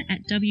APN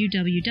at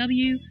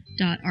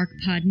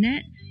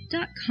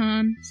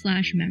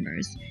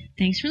www.archpodnet.com/members.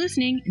 Thanks for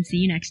listening, and see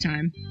you next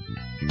time.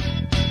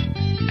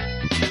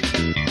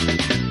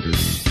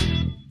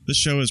 This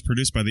show is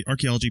produced by the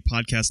Archaeology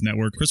Podcast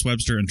Network, Chris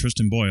Webster and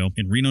Tristan Boyle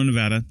in Reno,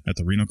 Nevada at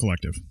the Reno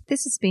Collective.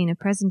 This has been a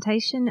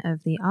presentation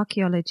of the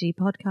Archaeology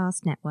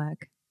Podcast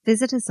Network.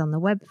 Visit us on the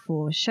web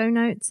for show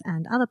notes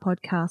and other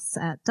podcasts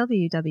at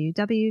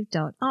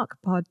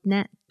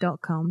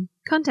www.archpodnet.com.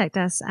 Contact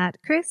us at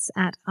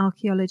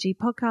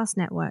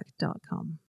chris@archaeologypodcastnetwork.com.